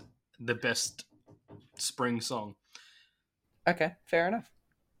 and just the best spring song. Okay, fair enough.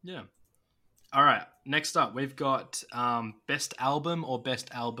 Yeah. All right. Next up, we've got best album or best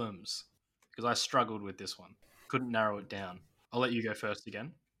albums, because I struggled with this one. Couldn't narrow it down. I'll let you go first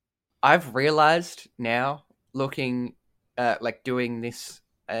again. I've realized now, looking, doing this,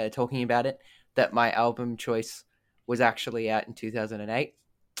 talking about it, that my album choice was actually out in 2008,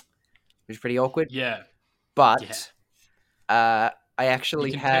 which is pretty awkward. Yeah. But I actually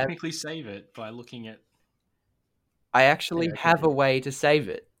you can have technically save it by looking at. I actually have a way to save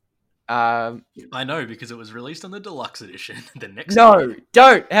it. I know, because it was released on the deluxe edition the next No,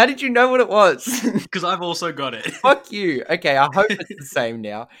 don't. How did you know what it was? Because I've also got it. Fuck you. Okay, I hope it's the same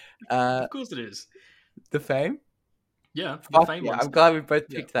now. Of course it is. The Fame? Yeah, the Fuck Fame yeah, one. I'm glad we both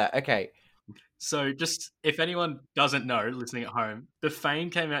picked that. Okay. So just, if anyone doesn't know, listening at home, the Fame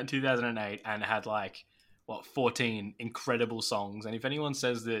came out in 2008 and had 14 incredible songs. And if anyone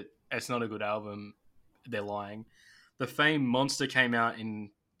says that it's not a good album, they're lying. The Fame Monster came out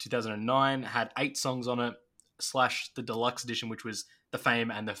in 2009, had 8 songs on it, / the deluxe edition, which was the Fame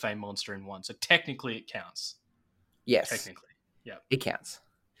and the Fame Monster in one. So technically it counts. Yes. Technically. Yeah. It counts.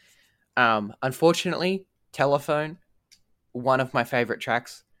 Unfortunately, Telephone, one of my favorite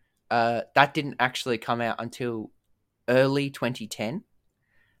tracks, that didn't actually come out until early 2010.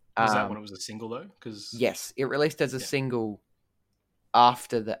 Was that when it was a single though? Yes, it released as a single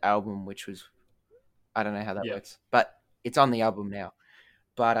after the album, which was, I don't know how that works, but it's on the album now.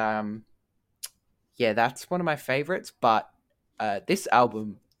 But yeah, that's one of my favorites. But this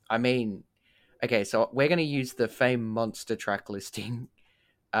album, I mean, okay, so we're going to use the Fame Monster track listing.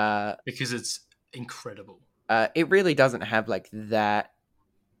 Because it's incredible. It really doesn't have that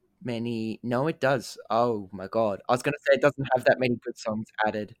many. No, it does. Oh my god. I was going to say it doesn't have that many good songs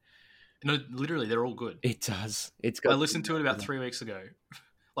added. No, literally, they're all good. It does. I listened to it about 3 weeks ago.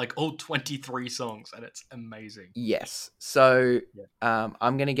 All 23 songs, and it's amazing. Yes. So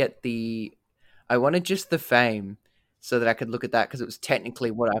I'm going to get I wanted just the Fame so that I could look at that, because it was technically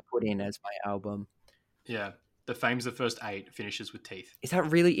what I put in as my album. Yeah. The Fame's the first 8, finishes with Teeth. Is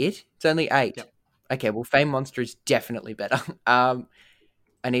that really it? It's only 8? Yep. Okay, well, Fame Monster is definitely better. I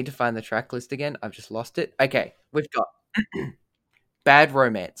need to find the track list again. I've just lost it. Okay, we've got Bad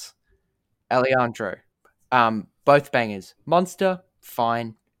Romance, Alejandro, both bangers. Monster,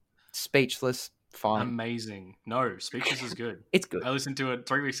 fine. Speechless, fine. Amazing. No, Speechless is good. It's good. I listened to it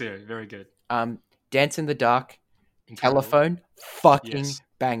 3 weeks ago. Very good. Dance in the Dark, Incredible. Telephone, fucking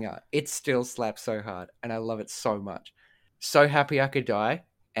banger. It still slaps so hard, and I love it so much. So Happy I Could Die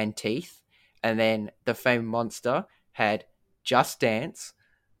and Teeth, and then the Fame Monster had Just Dance,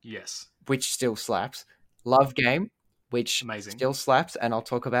 yes, which still slaps. Love Game, which still slaps, and I'll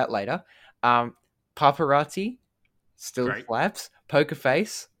talk about later. Paparazzi still slaps. Poker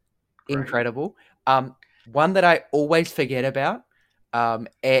Face, incredible. One that I always forget about,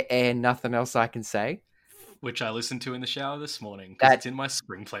 and Nothing Else I Can Say, which I listened to in the shower this morning because it's in my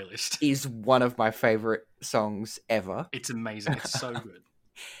spring playlist. Is one of my favorite songs ever. It's amazing. It's so good.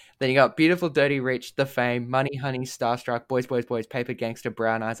 Then you got Beautiful Dirty Rich, The Fame, Money Honey, Starstruck, Boys Boys Boys, Paper Gangster,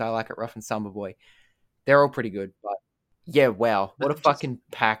 Brown Eyes, I Like It Rough, and Summer Boy. They're all pretty good, but yeah, wow, what a fucking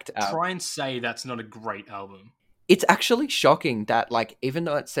packed album. Try and say that's not a great album. It's actually shocking that, even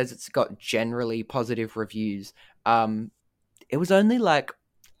though it says it's got generally positive reviews, it was only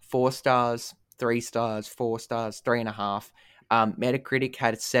 4 stars, 3 stars, 4 stars, 3.5. Metacritic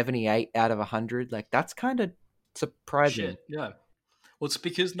had 78 out of 100. That's kind of surprising. Shit, yeah. Well, it's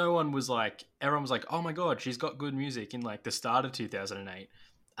because no one was everyone was oh my god, she's got good music in the start of 2008.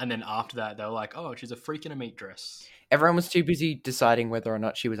 And then after that, they were oh, she's a freak in a meat dress. Everyone was too busy deciding whether or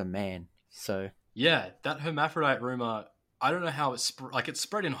not she was a man, so... Yeah, that hermaphrodite rumor, I don't know how it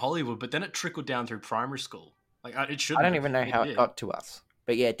spread in Hollywood, but then it trickled down through primary school. It shouldn't. I don't even know how it got to us,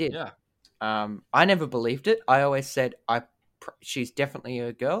 but yeah, it did. Yeah. I never believed it. I always said she's definitely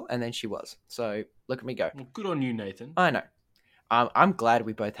a girl, and then she was. So look at me go. Well, good on you, Nathan. I know. I'm glad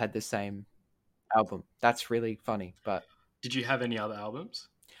we both had the same album. That's really funny. But Did you have any other albums?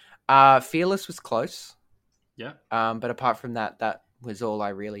 Fearless was close. Yeah. But apart from that, that was all I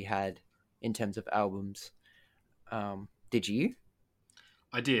really had in terms of albums. Did you?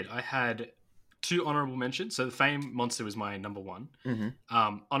 I did. I had 2 honorable mentions. So the Fame Monster was my number 1.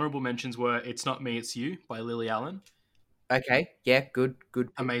 Mm-hmm. Honorable mentions were It's Not Me, It's You by Lily Allen. Okay. Yeah. Good. Good.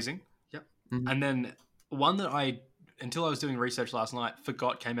 Amazing. Yep. Mm-hmm. And then one that until I was doing research last night,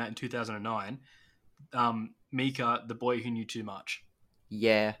 forgot came out in 2009. Mika, The Boy Who Knew Too Much.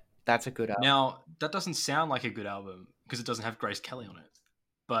 Yeah, that's a good album. Now, that doesn't sound like a good album because it doesn't have Grace Kelly on it.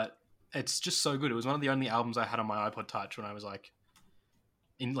 But it's just so good. It was one of the only albums I had on my iPod Touch when I was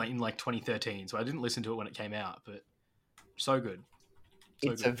in 2013. So I didn't listen to it when it came out, but so good.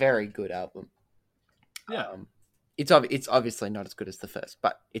 It's a very good album. Yeah. It's obviously not as good as the first,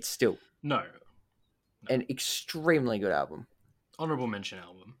 but it's still an extremely good album. Honorable mention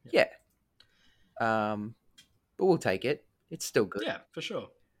album. Yeah. But we'll take it. It's still good. Yeah, for sure.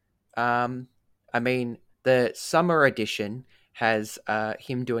 I mean, the summer edition has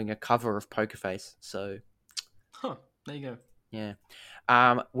him doing a cover of Poker Face. So, there you go. Yeah.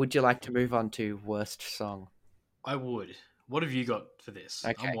 Would you like to move on to worst song? I would. What have you got for this?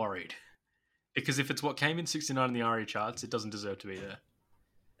 Okay. I'm worried. Because if it's what came in 69 in the ARIA charts, it doesn't deserve to be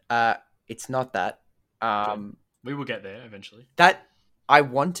there. It's not that. We will get there eventually. That I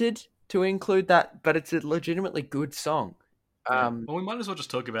wanted to include that, but it's a legitimately good song. Well, we might as well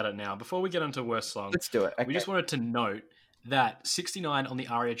just talk about it now. Before we get into worst song, let's do it. Okay. We just wanted to note that 69 on the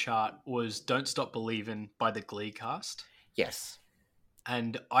ARIA chart was Don't Stop Believin' by the Glee cast. Yes.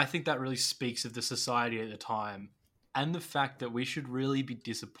 And I think that really speaks of the society at the time and the fact that we should really be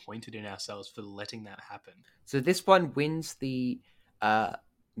disappointed in ourselves for letting that happen. So this one wins the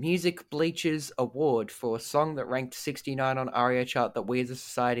Music Bleachers Award for a song that ranked 69 on ARIA chart that we as a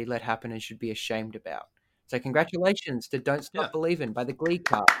society let happen and should be ashamed about. So congratulations to Don't Stop Believin' by the Glee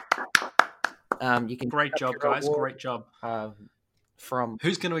cast. You can Great job, guys. Great job. From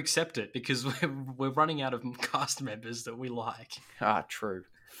who's going to accept it? Because we're running out of cast members that we like. True.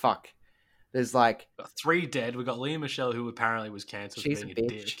 Fuck. There's like 3 dead. We got Leah Michelle, who apparently was cancelled for being a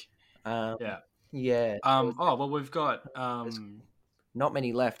dick. Yeah. Well, we've got not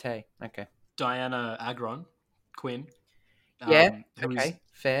many left. Hey. Okay. Diana Agron, Quinn. Okay.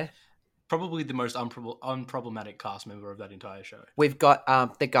 Fair. Probably the most unproblematic cast member of that entire show. We've got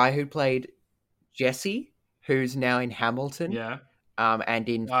the guy who played Jesse, who's now in Hamilton. Yeah. And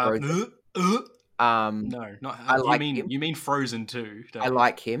in Frozen. No, not you mean Frozen too. I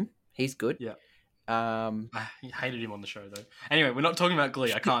like him. He's good. Yeah. I hated him on the show though. Anyway, we're not talking about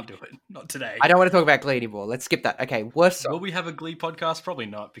Glee. I can't do it. Not today. I don't want to talk about Glee anymore. Let's skip that. Okay, worst song. Will we have a Glee podcast? Probably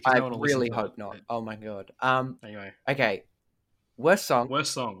not, because no one will really listen to hope not. But... Oh my god. Anyway. Okay. Worst song.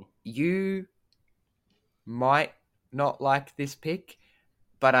 Worst song. You might not like this pick,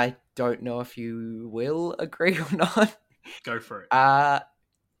 but I don't know if you will agree or not. Go for it.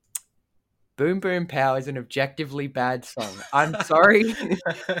 Boom Boom Pow is an objectively bad song. I'm sorry.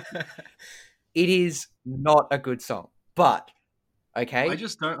 It is not a good song, but okay. I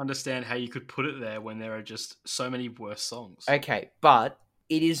just don't understand how you could put it there when there are just so many worse songs. Okay, but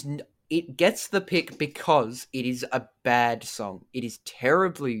it gets the pick because it is a bad song. It is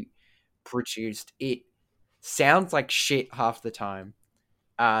terribly produced. It sounds like shit half the time.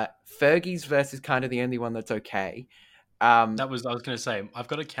 Fergie's verse is kind of the only one that's okay. I was going to say, I've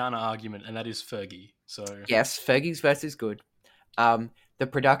got a counter argument, and that is Fergie. So yes, Fergie's verse is good. The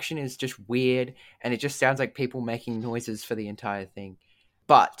production is just weird, and it just sounds like people making noises for the entire thing.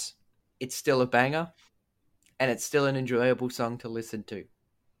 But it's still a banger, and it's still an enjoyable song to listen to.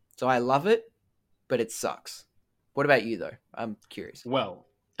 So I love it, but it sucks. What about you, though? I'm curious. Well,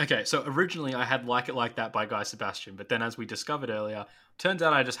 okay, so originally I had Like It Like That by Guy Sebastian, but then as we discovered earlier, turns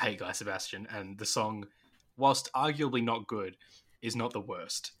out I just hate Guy Sebastian, and the song, whilst arguably not good, is not the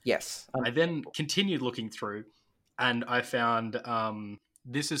worst. Yes. I then continued looking through, and I found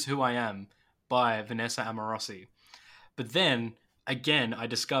This Is Who I Am by Vanessa Amorosi. But then, again, I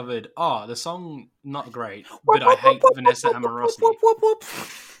discovered, the song, not great, but I hate Vanessa Amorosi.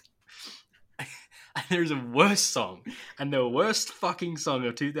 And there's a worse song. And the worst fucking song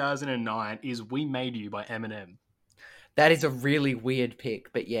of 2009 is We Made You by Eminem. That is a really weird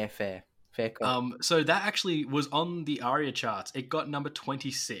pick, but yeah, fair. Fair call. So that actually was on the ARIA charts. It got number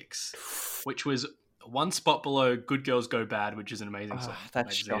 26, which was one spot below Good Girls Go Bad, which is an amazing song.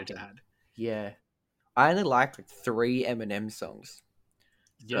 That's shocking. Yeah. I only like 3 Eminem songs.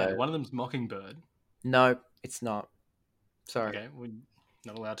 Yeah, so... one of them's Mockingbird. No, it's not. Sorry. Okay, we're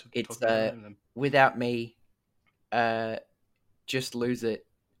not allowed to talk about Eminem. Without Me, Just Lose It,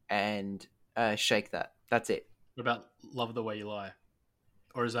 and Shake That. That's it. What about Love the Way You Lie?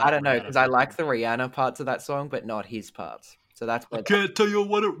 Or is I that don't know, Rihanna because I featuring? like the Rihanna parts of that song, but not his parts. So that's I where can't tell you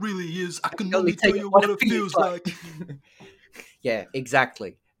what it really is. I can only only tell tell you you what what it it feels feels like. Yeah,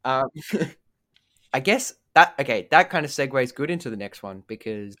 exactly. I guess that that kind of segues good into the next one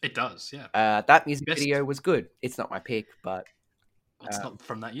because It does, yeah. that music Best. video was good. It's not my pick, but It's not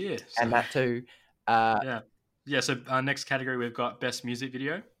from that year, so and that too. Uh, yeah, yeah. So our next category we've got best music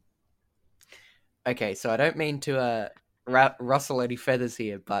video. okay, so I don't mean to rustle any feathers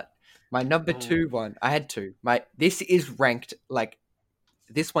here, but my number two Oh, one, I had two. My this is ranked like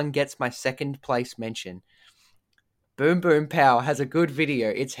this one gets my second place mention. Boom Boom Pow has a good video.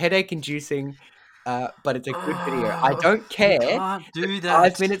 It's headache inducing, but it's a good video. I oh, don't you care. can't do 5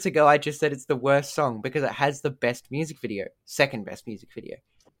 that. minutes ago, I just said it's the worst song because it has the best music video. Second best music video.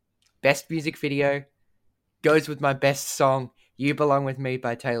 Best music video goes with my best song, You Belong With Me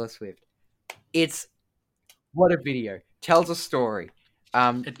by Taylor Swift. It's what a video. Tells a story.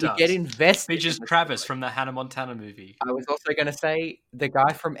 It You get does. invested in Features the Travis story. from the Hannah Montana movie. I was also going to say the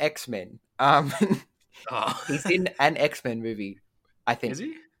guy from X-Men. Oh, He's in an X-Men movie, I think. is he?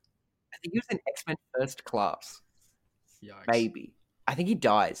 I think he was in X-Men First Class. Yikes! Maybe. I think he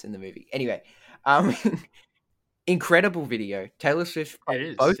dies in the movie. Anyway, um, incredible video. Taylor Swift It plays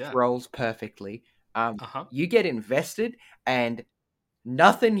is. both Yeah. roles perfectly. Uh huh. You get invested, and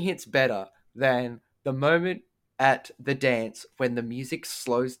nothing hits better than the moment at the dance when the music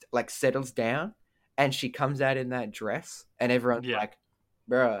settles down, and she comes out in that dress, and everyone's Yeah. like,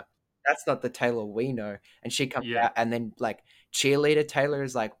 "Bruh, that's not the Taylor we know." And she comes Yeah. out, and then like cheerleader Taylor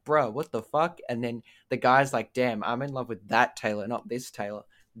is like, "Bruh, what the fuck?" And then the guy's like, "Damn, I'm in love with that Taylor, not this Taylor."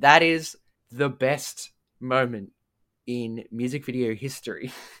 That is the best moment in music video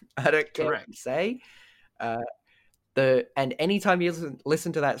history. I don't care what you Correct. say. Uh, and anytime you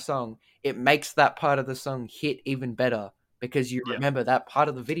listen to that song, it makes that part of the song hit even better because you Yeah. remember that part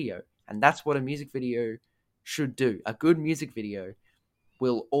of the video, and that's what a music video should do. A good music video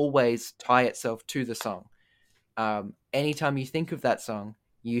will always tie itself to the song. Anytime you think of that song,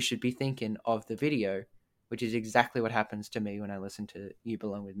 you should be thinking of the video, which is exactly what happens to me when I listen to "You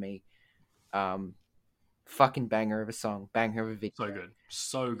Belong with Me." Um, Fucking banger of a song, banger of a video. So good.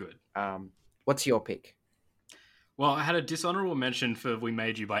 So good. What's your pick? Well, I had a dishonorable mention for "We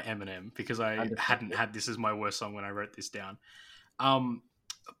Made You" by Eminem because I hadn't Understandable. had this as my worst song when I wrote this down. Um,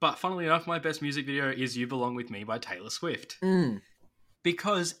 but funnily enough, my best music video is "You Belong with Me" by Taylor Swift Mm,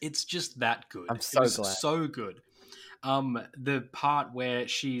 because it's just that good. I'm It so is glad. so good. The part where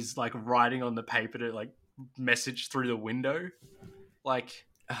she's like writing on the paper to like message through the window, like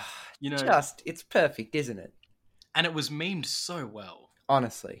you know, It's perfect, isn't it? and it was memed so well.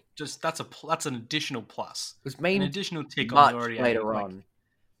 Honestly, Just that's an additional plus, it was an memed additional tick on the much already later like. on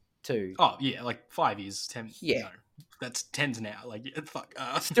too. Oh yeah, like 5 years, 10. Yeah, No, that's tens now. Like fuck.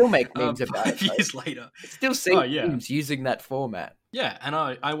 still make memes about it. 5 years later. Still see Oh yeah, memes using that format. yeah. And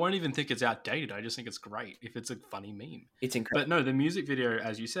I won't even think it's outdated. I just think it's great if it's a funny meme. It's But incredible. no, the music video,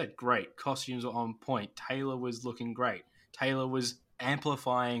 as you said, great. Costumes were on point. Taylor was looking great. Taylor was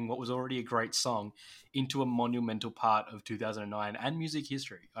amplifying what was already a great song into a monumental part of 2009 and music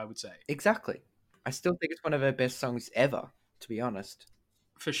history. I would say Exactly. I still think it's one of her best songs ever. To be honest.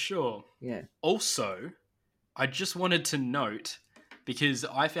 for sure. Yeah. Also, I just wanted to note because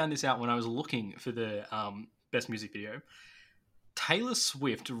I found this out when I was looking for the best music video. Taylor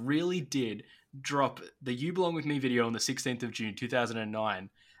Swift really did drop the "You Belong with Me" video on the 16th of June 2009,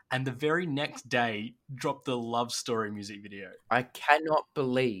 and the very next day dropped the "Love Story" music video. I cannot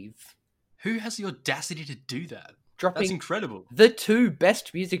believe Who has the audacity to do that? That's dropping incredible. the two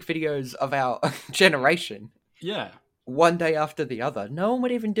best music videos of our generation Yeah, one day after the other. No one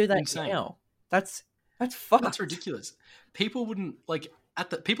would even do that insane. now. That's fucked. That's ridiculous. People wouldn't like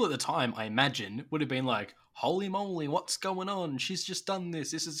people at the time. I imagine would have been like, "Holy moly, what's going on? She's just done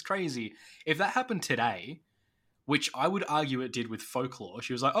this. This is crazy." If that happened today, which I would argue it did with Folklore,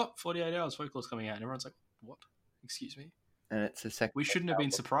 she was like, "Oh, 48 hours, Folklore's coming out," and everyone's like, "What? Excuse me." And it's the second We best shouldn't have been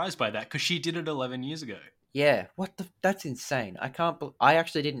album. surprised by that because she did it 11 years ago. Yeah, that's insane. I can't I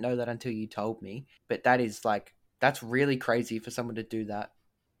actually didn't know that until you told me, but that is like that's really crazy for someone to do that.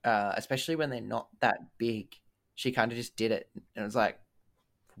 Especially when they're not that big. She kind of just did it and it was like,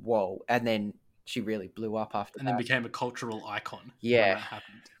 "Whoa." And then she really blew up after And then that. became a cultural icon when Yeah, that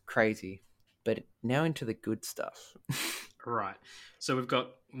happened. crazy. But now into the good stuff. Right. So we've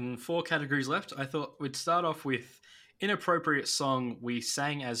got 4 categories left. I thought we'd start off with inappropriate song we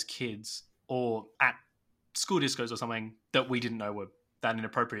sang as kids or at school discos or something that we didn't know were that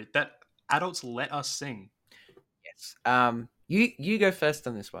inappropriate that adults let us sing. Yes. You go first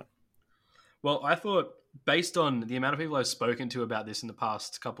on this one. Well, I thought, based on the amount of people I've spoken to about this in the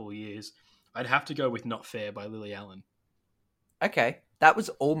past couple of years, I'd have to go with Not Fair by Lily Allen. Okay, that was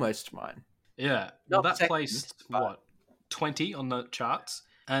almost mine. Yeah. Well, Not that second, placed, but- what, 20 on the charts?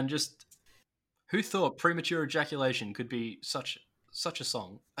 And just, who thought Premature Ejaculation could be such a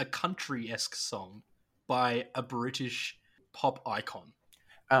song, a country-esque song by a British pop icon?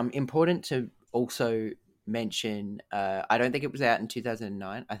 Important to also mention, I don't think it was out in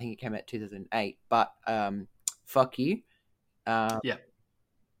 2009. I think it came out 2008. But Fuck You Yeah,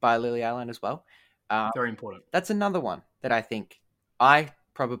 by Lily Allen as well. very important. That's another one that I think I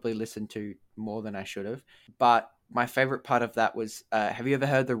probably listened to more than I should have. But my favorite part of that was, have you ever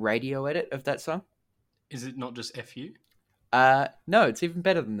heard the radio edit of that song? Is it not just FU? No, it's even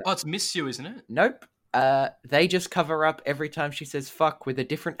better than that. Oh, it's Miss You, isn't it? Nope. They just cover up every time she says fuck with a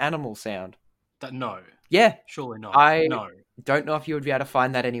different animal sound. No, Yeah, surely not. I- No. don't know if you would be able to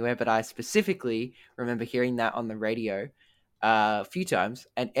find that anywhere, but I specifically remember hearing that on the radio a few times,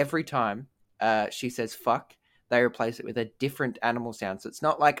 and every time she says fuck, they replace it with a different animal sound. So it's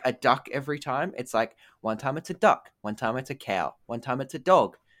not like a duck every time. It's like one time it's a duck, one time it's a cow, one time it's a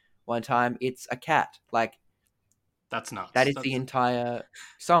dog, one time it's a cat. Like, That's nuts. that is the entire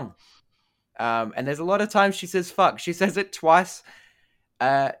song. And there's a lot of times she says fuck. She says it twice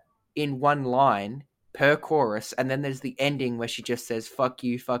in one line per chorus, and then there's the ending where she just says fuck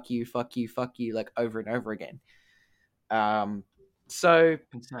you, fuck you, fuck you, fuck you, like over and over again. So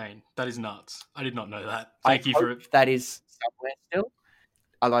insane. That is nuts. I did not know that. I Thank you for hope that is somewhere still.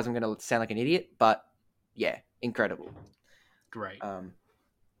 Otherwise, I'm going to sound like an idiot. But yeah, incredible. great.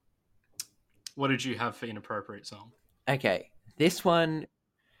 What did you have for inappropriate song? Okay, this one,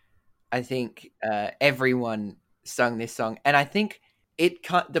 I think everyone sung this song, and I think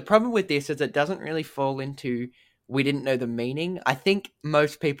the problem with this is it doesn't really fall into we didn't know the meaning. I think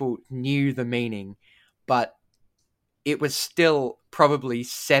most people knew the meaning, but it was still probably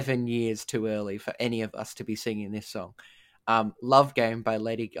 7 years too early for any of us to be singing this song. Love Game by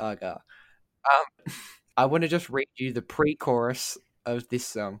Lady Gaga. I want to just read you the pre-chorus of this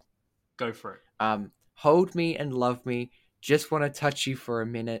song. Go for it. Hold me and love me, just want to touch you for a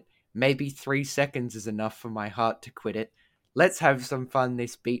minute. Maybe 3 seconds is enough for my heart to quit it. Let's have some fun,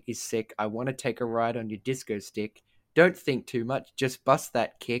 this beat is sick. I want to take a ride on your disco stick. Don't think too much, just bust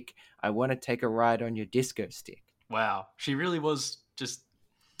that kick. I want to take a ride on your disco stick. Wow. She really was just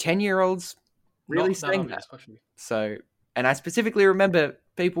 10-year-olds really not sang obvious, that. was she? So, and I specifically remember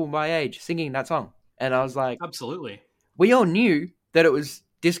people my age singing that song. And I was like, Absolutely. we all knew that it was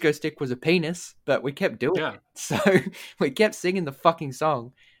disco stick was a penis, but we kept doing Yeah. it. So we kept singing the fucking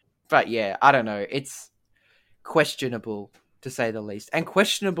song. But yeah, I don't know. It's questionable, to say the least. And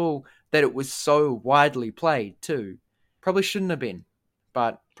questionable that it was so widely played, too. Probably shouldn't have been.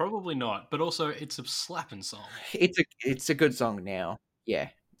 But Probably not. But also, it's a slapping song. it's a good song now. Yeah.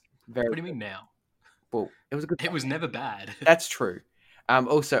 Very What do you mean now? well, it was a good It song. was never bad. That's true.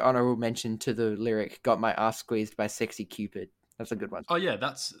 Also, honorable mention to the lyric "Got my ass squeezed by sexy Cupid." That's a good one. Oh yeah,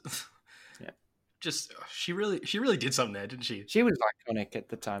 that's Yeah. Just she really did something there, didn't she? She was iconic at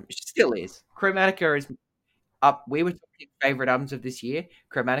the time. She still is. Chromatica is up. We were talking favorite albums of this year.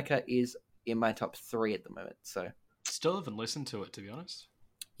 Chromatica is in my top 3 at the moment. So Still haven't listened to it, to be honest.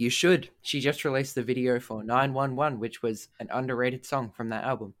 you should. She just released the video for 911, which was an underrated song from that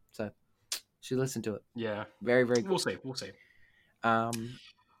album. So she listened to it. Yeah. Very, very good. We'll see. We'll see. Um,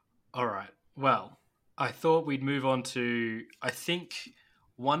 All right. Well, I thought we'd move on to, I think,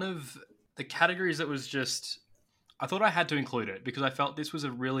 one of the categories that was just, I thought I had to include it because I felt this was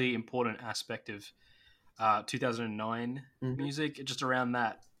a really important aspect of 2009 Mhm. music, just around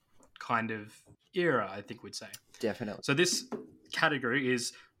that kind of era, I think we'd say. definitely. So this category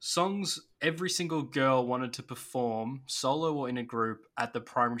is songs every single girl wanted to perform, solo or in a group, at the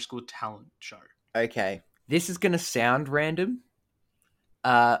primary school talent show. Okay. This is going to sound random,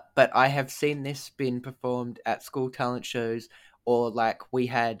 but I have seen this been performed at school talent shows, or like we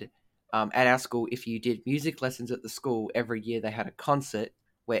had at our school, if you did music lessons at the school, every year they had a concert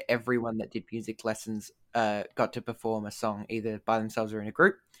where everyone that did music lessons got to perform a song either by themselves or in a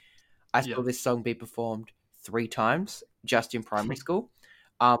group. I saw Yeah. this song be performed 3 times just in primary school.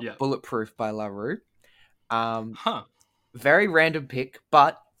 Yeah. Bulletproof by La Rue. Huh. Very random pick,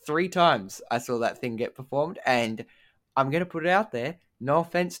 but 3 times I saw that thing get performed, and I'm going to put it out there. No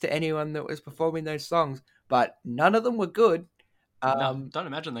offense to anyone that was performing those songs, but none of them were good. No, don't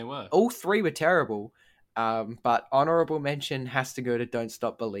imagine they were. All 3 were terrible. But honorable mention has to go to Don't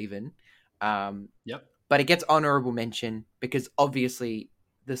Stop Believin'. Yep. But it gets honorable mention because obviously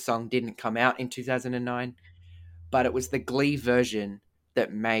the song didn't come out in 2009. but it was the Glee version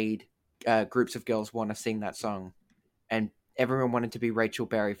that made groups of girls want to sing that song, and everyone wanted to be Rachel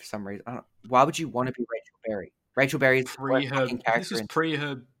Berry for some reason. Why would you want to be Rachel Berry? Rachel Berry is the Pre worst her, fucking this character. was pre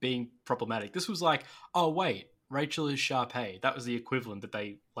her being problematic. This was like, oh wait, Rachel is Sharpay. That was the equivalent that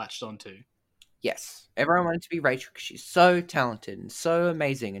they latched onto. Yes, everyone wanted to be Rachel because she's so talented and so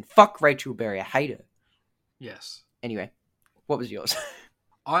amazing. And fuck Rachel Berry, I hate her. Yes. Anyway, what was yours?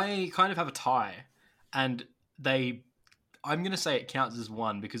 I kind of have a tie, and I'm going to say it counts as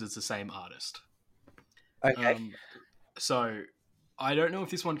one because it's the same artist. Okay. So I don't know if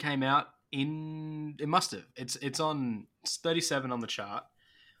this one came out it must have. It's 37 on the chart.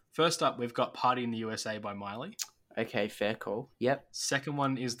 First up, we've got Party in the USA by Miley. Okay, fair call. Yep. Second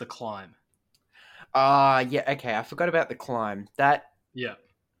one is The Climb. Yeah, okay, I forgot about The Climb.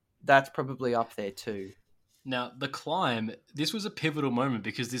 That's probably up there too. Now, The Climb, this was a pivotal moment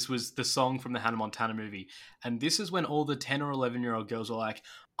because this was the song from the Hannah Montana movie. And this is when all the 10 or 11-year-old girls were like,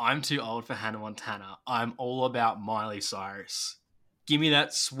 I'm too old for Hannah Montana. I'm all about Miley Cyrus. Give me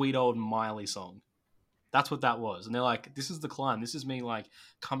that sweet old Miley song. That's what that was. And they're like, this is The Climb. This is me like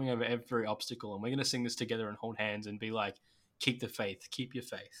coming over every obstacle. And we're going to sing this together and hold hands and be like, keep the faith. Keep your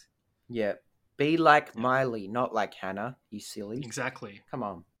faith. Yeah. Be like Miley, not like Hannah, you silly. Exactly. Come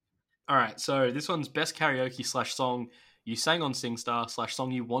on. All right, so this one's best karaoke / song you sang on SingStar /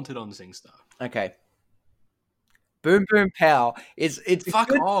 song you wanted on SingStar. Okay. Boom Boom Pow it's Fuck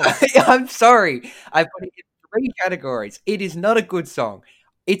good... off. I'm sorry. I put it in 3 categories. It is not a good song.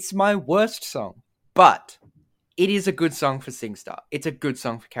 It's my worst song, but it is a good song for SingStar. It's a good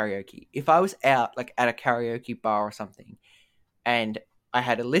song for karaoke. If I was out like at a karaoke bar or something, and I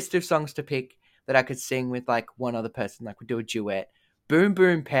had a list of songs to pick that I could sing with like one other person, like we do a duet, Boom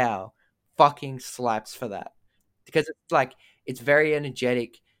Boom Pow fucking slaps for that, because it's like it's very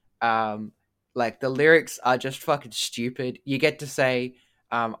energetic. Like the lyrics are just fucking stupid. You get to say,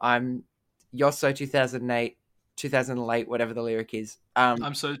 you're so 2008, whatever the lyric is.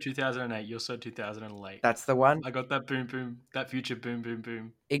 I'm so 2008. You're so 2008. That's the one. I got that boom boom, that future boom boom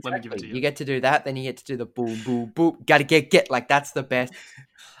boom. Exactly. Let me give it to you. You get to do that, then you get to do the boom boom boom. Gotta get like that's the best.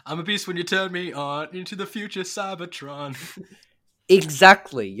 I'm a beast when you turn me on into the future Cybertron.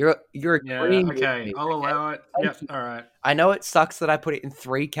 Exactly. You're agreeing with okay. me, I'll allow it. Yep. All right. I know it sucks that I put it in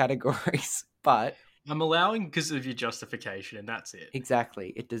 3 categories, but I'm allowing because of your justification, and that's it.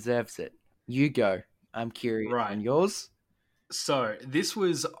 Exactly. It deserves it. You go. I'm curious on yours. So this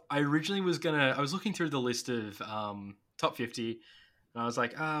was, I was looking through the list of top 50, and I was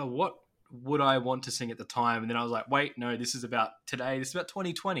like, what would I want to sing at the time? And then I was like, wait, no, this is about today. This is about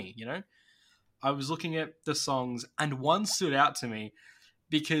 2020, you know? I was looking at the songs, and one stood out to me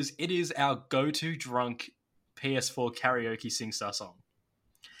because it is our go-to drunk PS4 karaoke SingStar song.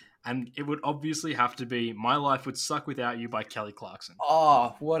 And it would obviously have to be My Life Would Suck Without You by Kelly Clarkson.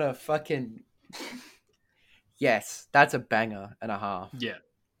 Oh, what a fucking... Yes, that's a banger and a half. Yeah.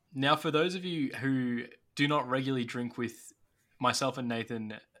 Now, for those of you who do not regularly drink with myself and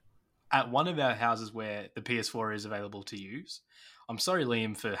Nathan at one of our houses where the PS4 is available to use, I'm sorry,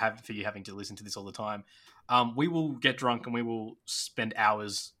 Liam, for you having to listen to this all the time. We will get drunk and we will spend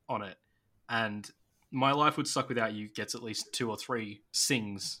hours on it. And My Life Would Suck Without You gets at least 2 or 3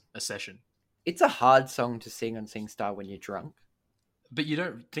 sings a session. It's a hard song to sing on SingStar when you're drunk. But you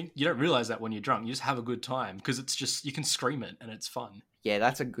don't realize that when you're drunk. You just have a good time because it's just, you can scream it and it's fun. Yeah,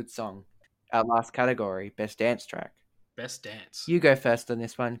 that's a good song. Our last category, best dance track. Best dance. You go first on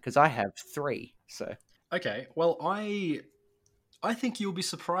this one because I have 3. So okay, well, I think you'll be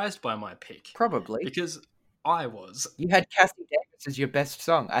surprised by my pick. Probably because I was. You had Cassie Davis as your best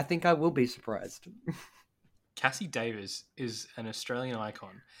song. I think I will be surprised. Cassie Davis is an Australian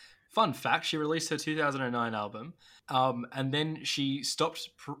icon. Fun fact, she released her 2009 album, and then she stopped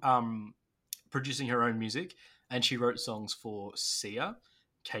producing her own music, and she wrote songs for Sia,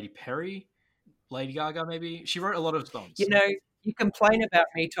 Katy Perry, Lady Gaga, maybe. She wrote a lot of songs. You know, you complain about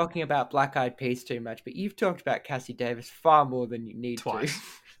me talking about Black Eyed Peas too much, but you've talked about Cassie Davis far more than you need Twice.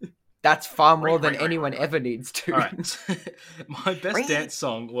 to. That's far more than anyone ever needs to. All right. My best dance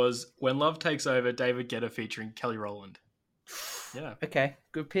song was When Love Takes Over, David Guetta featuring Kelly Rowland. Yeah. Okay,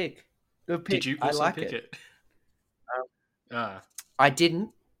 good pick. Good pick. Did you also like pick it? I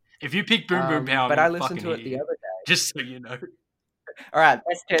didn't. If you pick Boom Boom Power, but I listened to it the other day. Just so you know. All right,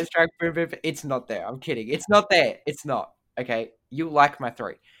 best dance track, Boom Boom. It's not there. I'm kidding. It's not there. It's not. Okay, you like my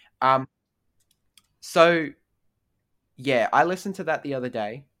 3. So, yeah, I listened to that the other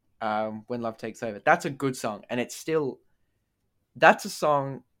day. When Love Takes Over. That's a good song, and that's a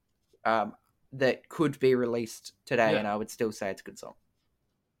song that could be released today, and I would still say it's a good song.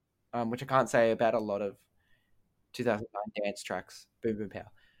 Which I can't say about a lot of 2009 dance tracks. Boom Boom Pow.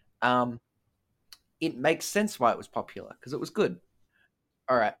 Um, it makes sense why it was popular because it was good.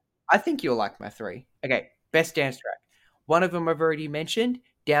 All right, I think you'll like my three. Okay, best dance track. One of them I've already mentioned.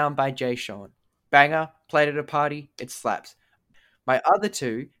 Down by Jay Sean. Banger. Played at a party. It slaps. My other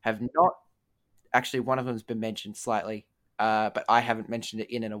two have not actually. One of them's been mentioned slightly, but I haven't mentioned it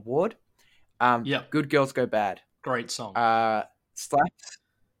in an award. Yeah, Good Girls Go Bad. great song. Slaps.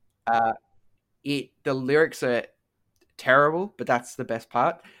 Uh, the lyrics are terrible, but that's the best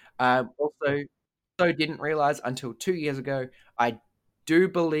part. Also didn't realize until 2 years ago. I do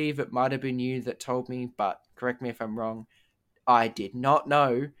believe it might have been you that told me, but correct me if I'm wrong. I did not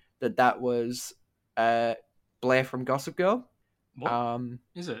know that that was Blair from Gossip Girl. What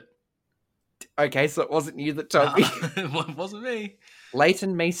is it? Okay, so it wasn't you that told me. It wasn't me.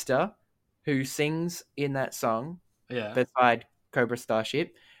 Leighton Meester, who sings in that song, Yeah. beside Cobra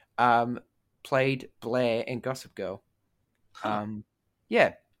Starship, played Blair in Gossip Girl. Huh.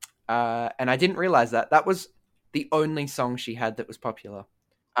 Yeah. And I didn't realize that. That was the only song she had that was popular.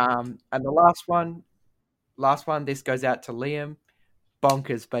 And the last one, this goes out to Liam.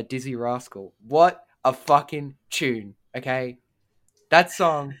 Bonkers by Dizzy Rascal. What a fucking tune, okay? That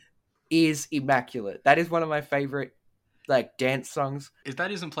song is immaculate. That is one of my favorite dance songs. If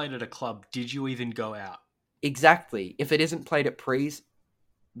that isn't played at a club, did you even go out? Exactly. If it isn't played at Prees,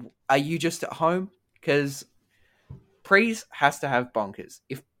 are you just at home? Because Prees has to have Bonkers.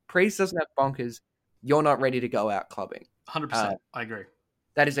 If Prees doesn't have Bonkers, you're not ready to go out clubbing. 100%. I agree.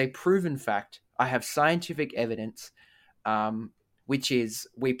 That is a proven fact. I have scientific evidence, which is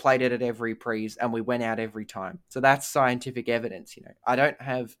we played it at every Prees and we went out every time. So that's scientific evidence. I don't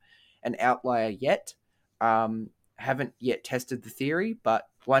have an outlier yet. Haven't yet tested the theory, but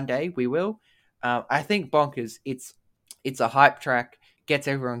one day we will. I think Bonkers. It's a hype track, gets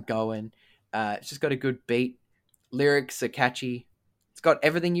everyone going. It's just got a good beat. Lyrics are catchy. It's got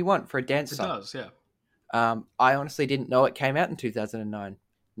everything you want for a dance song. It does, yeah. I honestly didn't know it came out in 2009.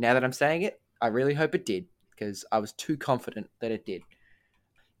 Now that I'm saying it, I really hope it did because I was too confident that it did.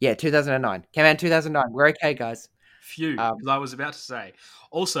 Yeah, 2009. Came out in 2009. We're okay, guys. Phew, because I was about to say.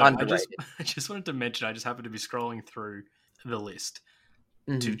 Also, I just wanted to mention, I just happened to be scrolling through the list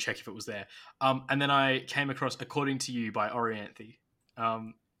to check if it was there. And then I came across According to You by Orianthi.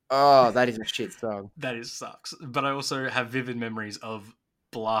 Oh, that is a shit song. That sucks. But I also have vivid memories of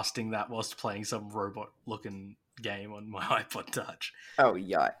blasting that whilst playing some robot-looking game on my iPod Touch. Oh,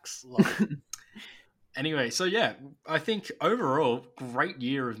 yikes. Anyway, so yeah, I think overall, great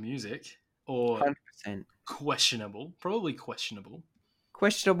year of music. Or 100%. Questionable. Probably questionable.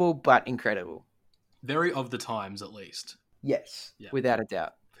 Questionable, but incredible. Very of the times, at least. Yes, without a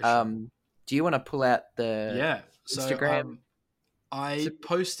doubt. Sure. Do you want to pull out the Instagram? So, I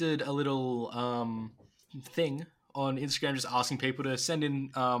posted a little thing on Instagram just asking people to send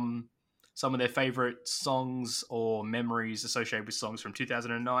in some of their favorite songs or memories associated with songs from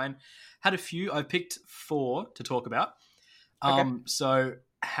 2009. Had a few. I picked 4 to talk about. Okay. So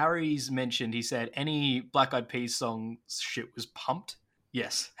Harry's mentioned, he said, any Black Eyed Peas song shit was pumped.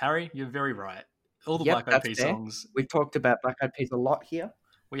 Yes, Harry, you're very right. All the Black Eyed Peas songs. We've talked about Black Eyed Peas a lot here.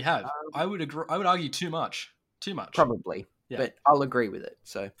 We have. I would agree. I would argue too much. Probably. Yeah. But I'll agree with it.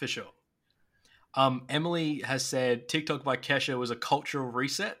 So for sure. Emily has said TikTok by Kesha was a cultural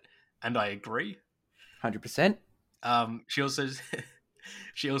reset, and I agree. 100%.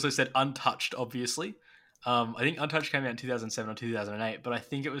 She also said Untouched, obviously. I think Untouched came out in 2007 or 2008, but I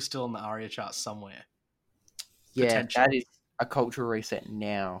think it was still on the ARIA chart somewhere. Yeah, that is a cultural reset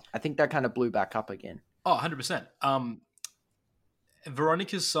now. I think that kind of blew back up again. Oh, 100%.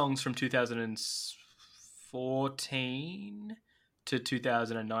 Veronica's songs from 2014 to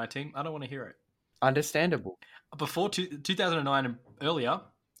 2019, I don't want to hear it. Understandable. Before 2009 and earlier,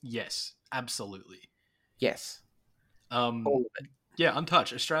 yes, absolutely. Yes. All of it. Yeah,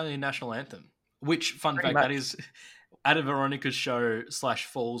 Untouched, Australian National Anthem. Which, fun fact, that is at a Veronica's show /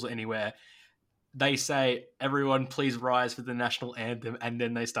 Falls or anywhere, they say, everyone please rise for the national anthem, and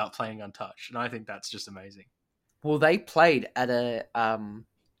then they start playing Untouched. And I think that's just amazing. Well, they played at a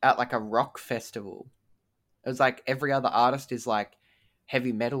rock festival. It was like every other artist is like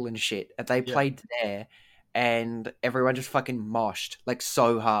heavy metal and shit. And they played there, and everyone just fucking moshed like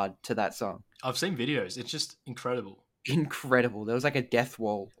so hard to that song. I've seen videos. It's just incredible. Incredible. There was like a death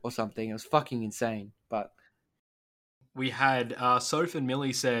wall or something. It was fucking insane. But we had Soph and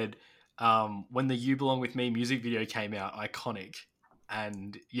Millie said, when the You Belong With Me music video came out, iconic.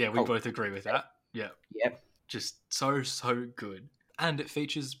 And yeah, we both agree with that. Yeah. Yep. Just so good. And it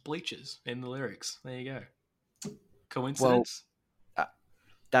features bleachers in the lyrics. There you go. Coincidence? Well,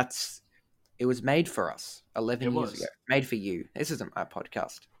 It was made for us 11 It years was. ago. Made for you. This isn't my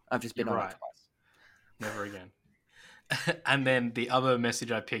podcast. I've just been You're on right. it twice. Never again. And then the other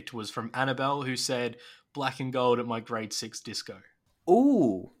message I picked was from Annabelle, who said, "Black and gold at my grade 6 disco."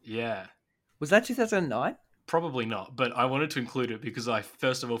 Ooh. Yeah. Was that 2009? Probably not, but I wanted to include it because I,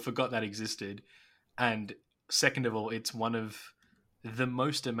 first of all, forgot that existed. And second of all, it's one of the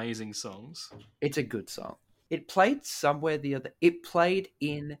most amazing songs. It's a good song. It played somewhere the other. It played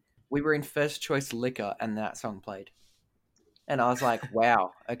in. We were in First Choice Liquor, and that song played. And I was like,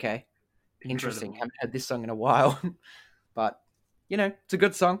 "Wow, okay, interesting. Incredible. Haven't heard this song in a while." But it's a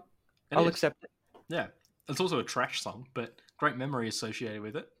good song. It I'll is. accept it. Yeah. It's also a trash song, but great memory associated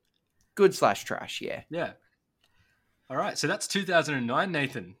with it. Good/trash, yeah. Yeah. All right, so that's 2009,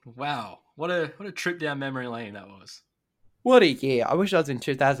 Nathan. Wow, what a trip down memory lane that was. What a year! I wish I was in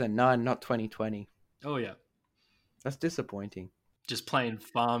 2009, not 2020. Oh yeah, That's disappointing. just playing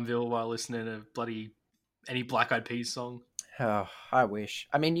Farmville while listening to bloody any Black Eyed Peas song. Oh, I wish.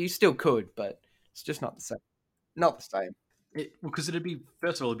 I mean, you still could, but it's just not the same. Not the same. Because it'd be,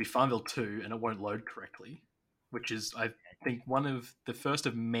 first of all, it'd be Farmville 2, and it won't load correctly, which is, I think, one of the first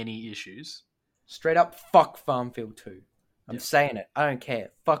of many issues. Straight up, fuck Farmville 2. I'm Yeah. saying it. I don't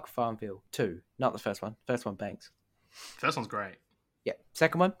care. Fuck Farmville 2. Not the first one. First one bangs. First one's great. Yeah.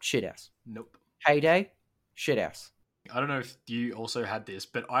 Second one, shithouse. Nope. Heyday, shithouse. I don't know if you also had this,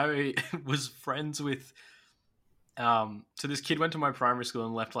 but I was friends with. So this kid went to my primary school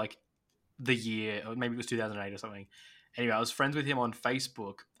and left like the year, or maybe it was 2008 or something. Anyway, I was friends with him on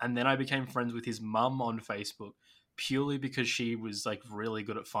Facebook, and then I became friends with his mum on Facebook purely because she was like really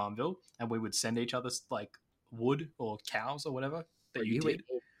good at Farmville, and we would send each other like wood or cows or whatever that you were did.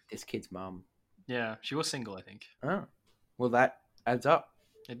 this kid's mum. Yeah, she was single, I think. Oh. Well, that adds up.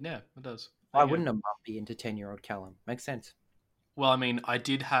 Yeah, it does. Why There you go. wouldn't a mum be into 10-year-old Callum? Makes sense. Well, I mean, I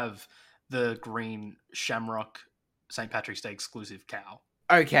did have the green Shamrock St. Patrick's Day exclusive cow.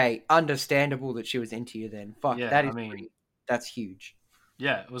 Okay, understandable that she was into you then. Fuck, Yeah, that is I mean- pretty- that's huge.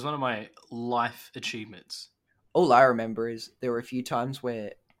 Yeah, it was one of my life achievements. All I remember is there were a few times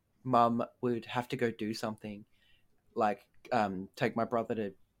where mum would have to go do something, like take my brother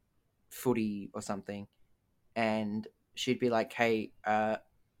to footy or something, and she'd be like, "Hey,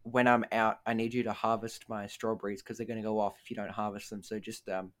 when I'm out, I need you to harvest my strawberries because they're going to go off if you don't harvest them. So just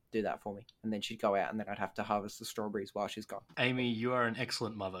do that for me." And then she'd go out, and then I'd have to harvest the strawberries while she's gone. Amy, you are an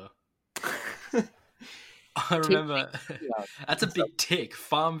excellent mother. I remember Yeah. that's a big tick.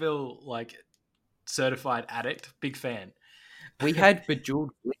 Farmville, like certified addict, big fan. We had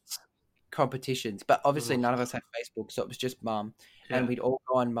Bejeweled Blitz competitions, but obviously Ugh. none of us had Facebook, so it was just mum. Yeah. And we'd all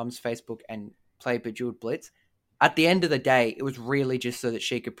go on mum's Facebook and play Bejeweled Blitz. At the end of the day, it was really just so that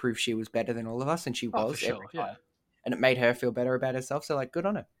she could prove she was better than all of us, and she Oh, was. for sure. every Yeah, time. And it made her feel better about herself, so like, good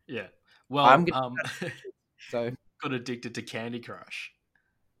on her. yeah. Well, I'm gonna- So got addicted to Candy Crush.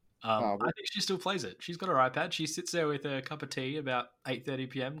 well- I think she still plays it. She's got her iPad. She sits there with a cup of tea about 8:30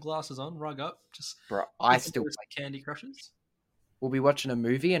 p.m. Glasses on, rug up, just bro, I listen still to play. Candy Crushes. We'll be watching a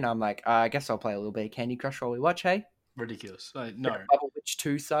movie, and I'm like, I guess I'll play a little bit of Candy Crush while we watch, hey? Ridiculous. No, Bubble Witch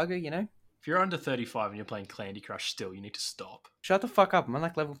 2 saga, if you're under 35 and you're playing Candy Crush still, you need to stop. Shut the fuck up. I'm on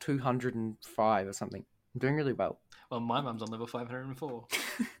like level 205 or something. I'm doing really well. Well, my mum's on level 504.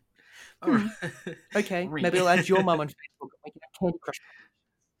 All right. Okay, Re- maybe I'll add your mum on Facebook and make it a Candy Crush.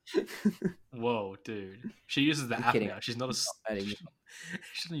 Whoa, dude. She uses the I'm app kidding. now. She's not a. I'm adding you.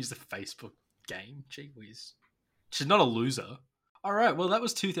 She doesn't use the Facebook game. Gee whiz. She's not a loser. All right. Well, that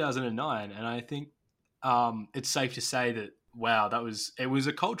was 2009, and I think it's safe to say that wow, it was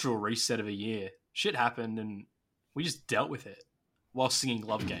a cultural reset of a year. Shit happened, and we just dealt with it while singing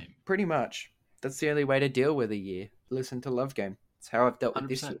Love Game. Pretty much. That's the only way to deal with a year. Listen to Love Game. That's how I've dealt with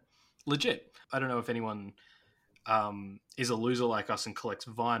this 100%. year. Legit. I don't know if anyone is a loser like us and collects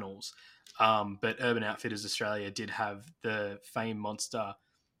vinyls, but Urban Outfitters Australia did have the Fame Monster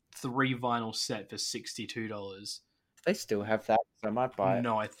 3 vinyl set for $62. They still have that, so I might buy it.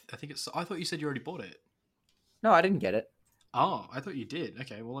 No, I think it's. I thought you said you already bought it. No, I didn't get it. Oh, I thought you did.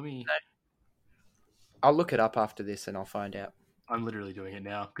 Okay, well let me. I'll look it up after this and I'll find out. I'm literally doing it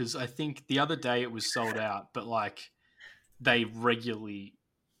now because I think the other day it was sold out, but like they regularly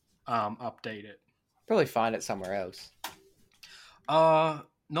update it. Probably find it somewhere else.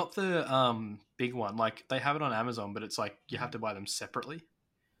 Not the big one. Like they have it on Amazon, but it's like you have to buy them separately.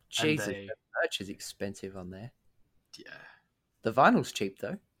 Jesus, they- the merch is expensive on there. Yeah. The vinyl's cheap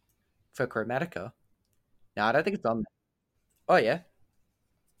though, for Chromatica. No, I don't think it's on there. Oh yeah,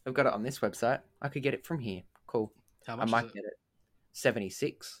 I've got it on this website. I could get it from here. Cool. How I much might is it? get it.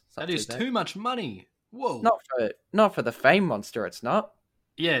 76. That is too much money. Whoa. Not for the Fame Monster. It's not.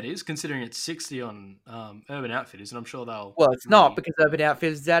 Yeah, it is, considering it's 60 on Urban Outfitters, and I'm sure they'll... Well, it's not because Urban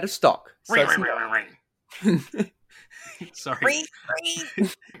Outfitters is out of stock. So it's not. Sorry.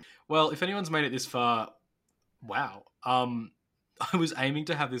 Well, if anyone's made it this far, wow. I was aiming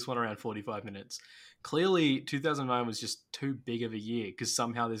to have this one around 45 minutes. Clearly, 2009 was just too big of a year because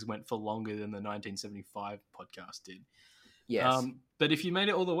somehow this went for longer than the 1975 podcast did. Yes. But if you made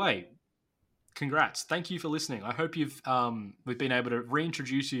it all the way, congrats. Thank you for listening. I hope we've been able to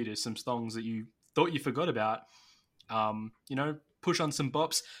reintroduce you to some songs that you thought you forgot about. Push on some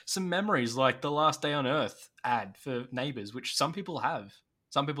bops, some memories like The Last Day on Earth ad for Neighbours, which some people have.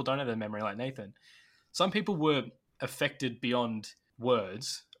 Some people don't have a memory like Nathan. Some people were affected beyond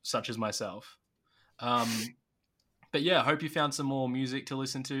words, such as myself. But yeah, I hope you found some more music to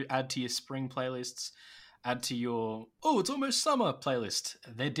listen to, add to your spring playlists, add to your, it's almost summer playlist.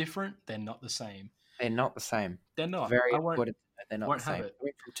 They're different. They're not the same. They're not the same. They're not. Very important. They're not the same.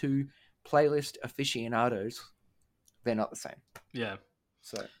 From two playlist aficionados, they're not the same. Yeah.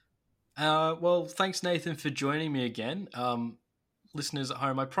 So. Well, thanks, Nathan, for joining me again. Listeners at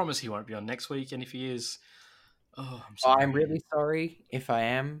home, I promise he won't be on next week, and if he is, I'm sorry. I'm really sorry if I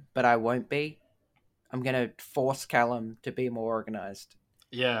am, but I won't be. I'm going to force Callum to be more organised.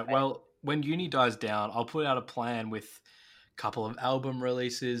 Yeah, well, when uni dies down, I'll put out a plan with a couple of album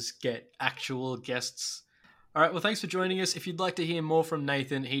releases, get actual guests. All right, well, thanks for joining us. If you'd like to hear more from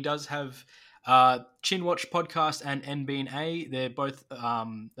Nathan, he does have Chinwatch Podcast and NBNA. They're both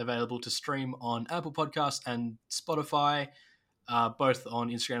available to stream on Apple Podcasts and Spotify, both on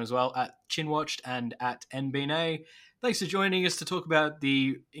Instagram as well, at Chinwatched and at NBNA. Thanks for joining us to talk about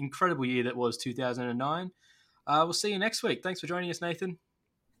the incredible year that was 2009. We'll see you next week. Thanks for joining us, Nathan.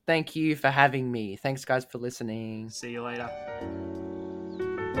 Thank you for having me. Thanks, guys, for listening. See you later.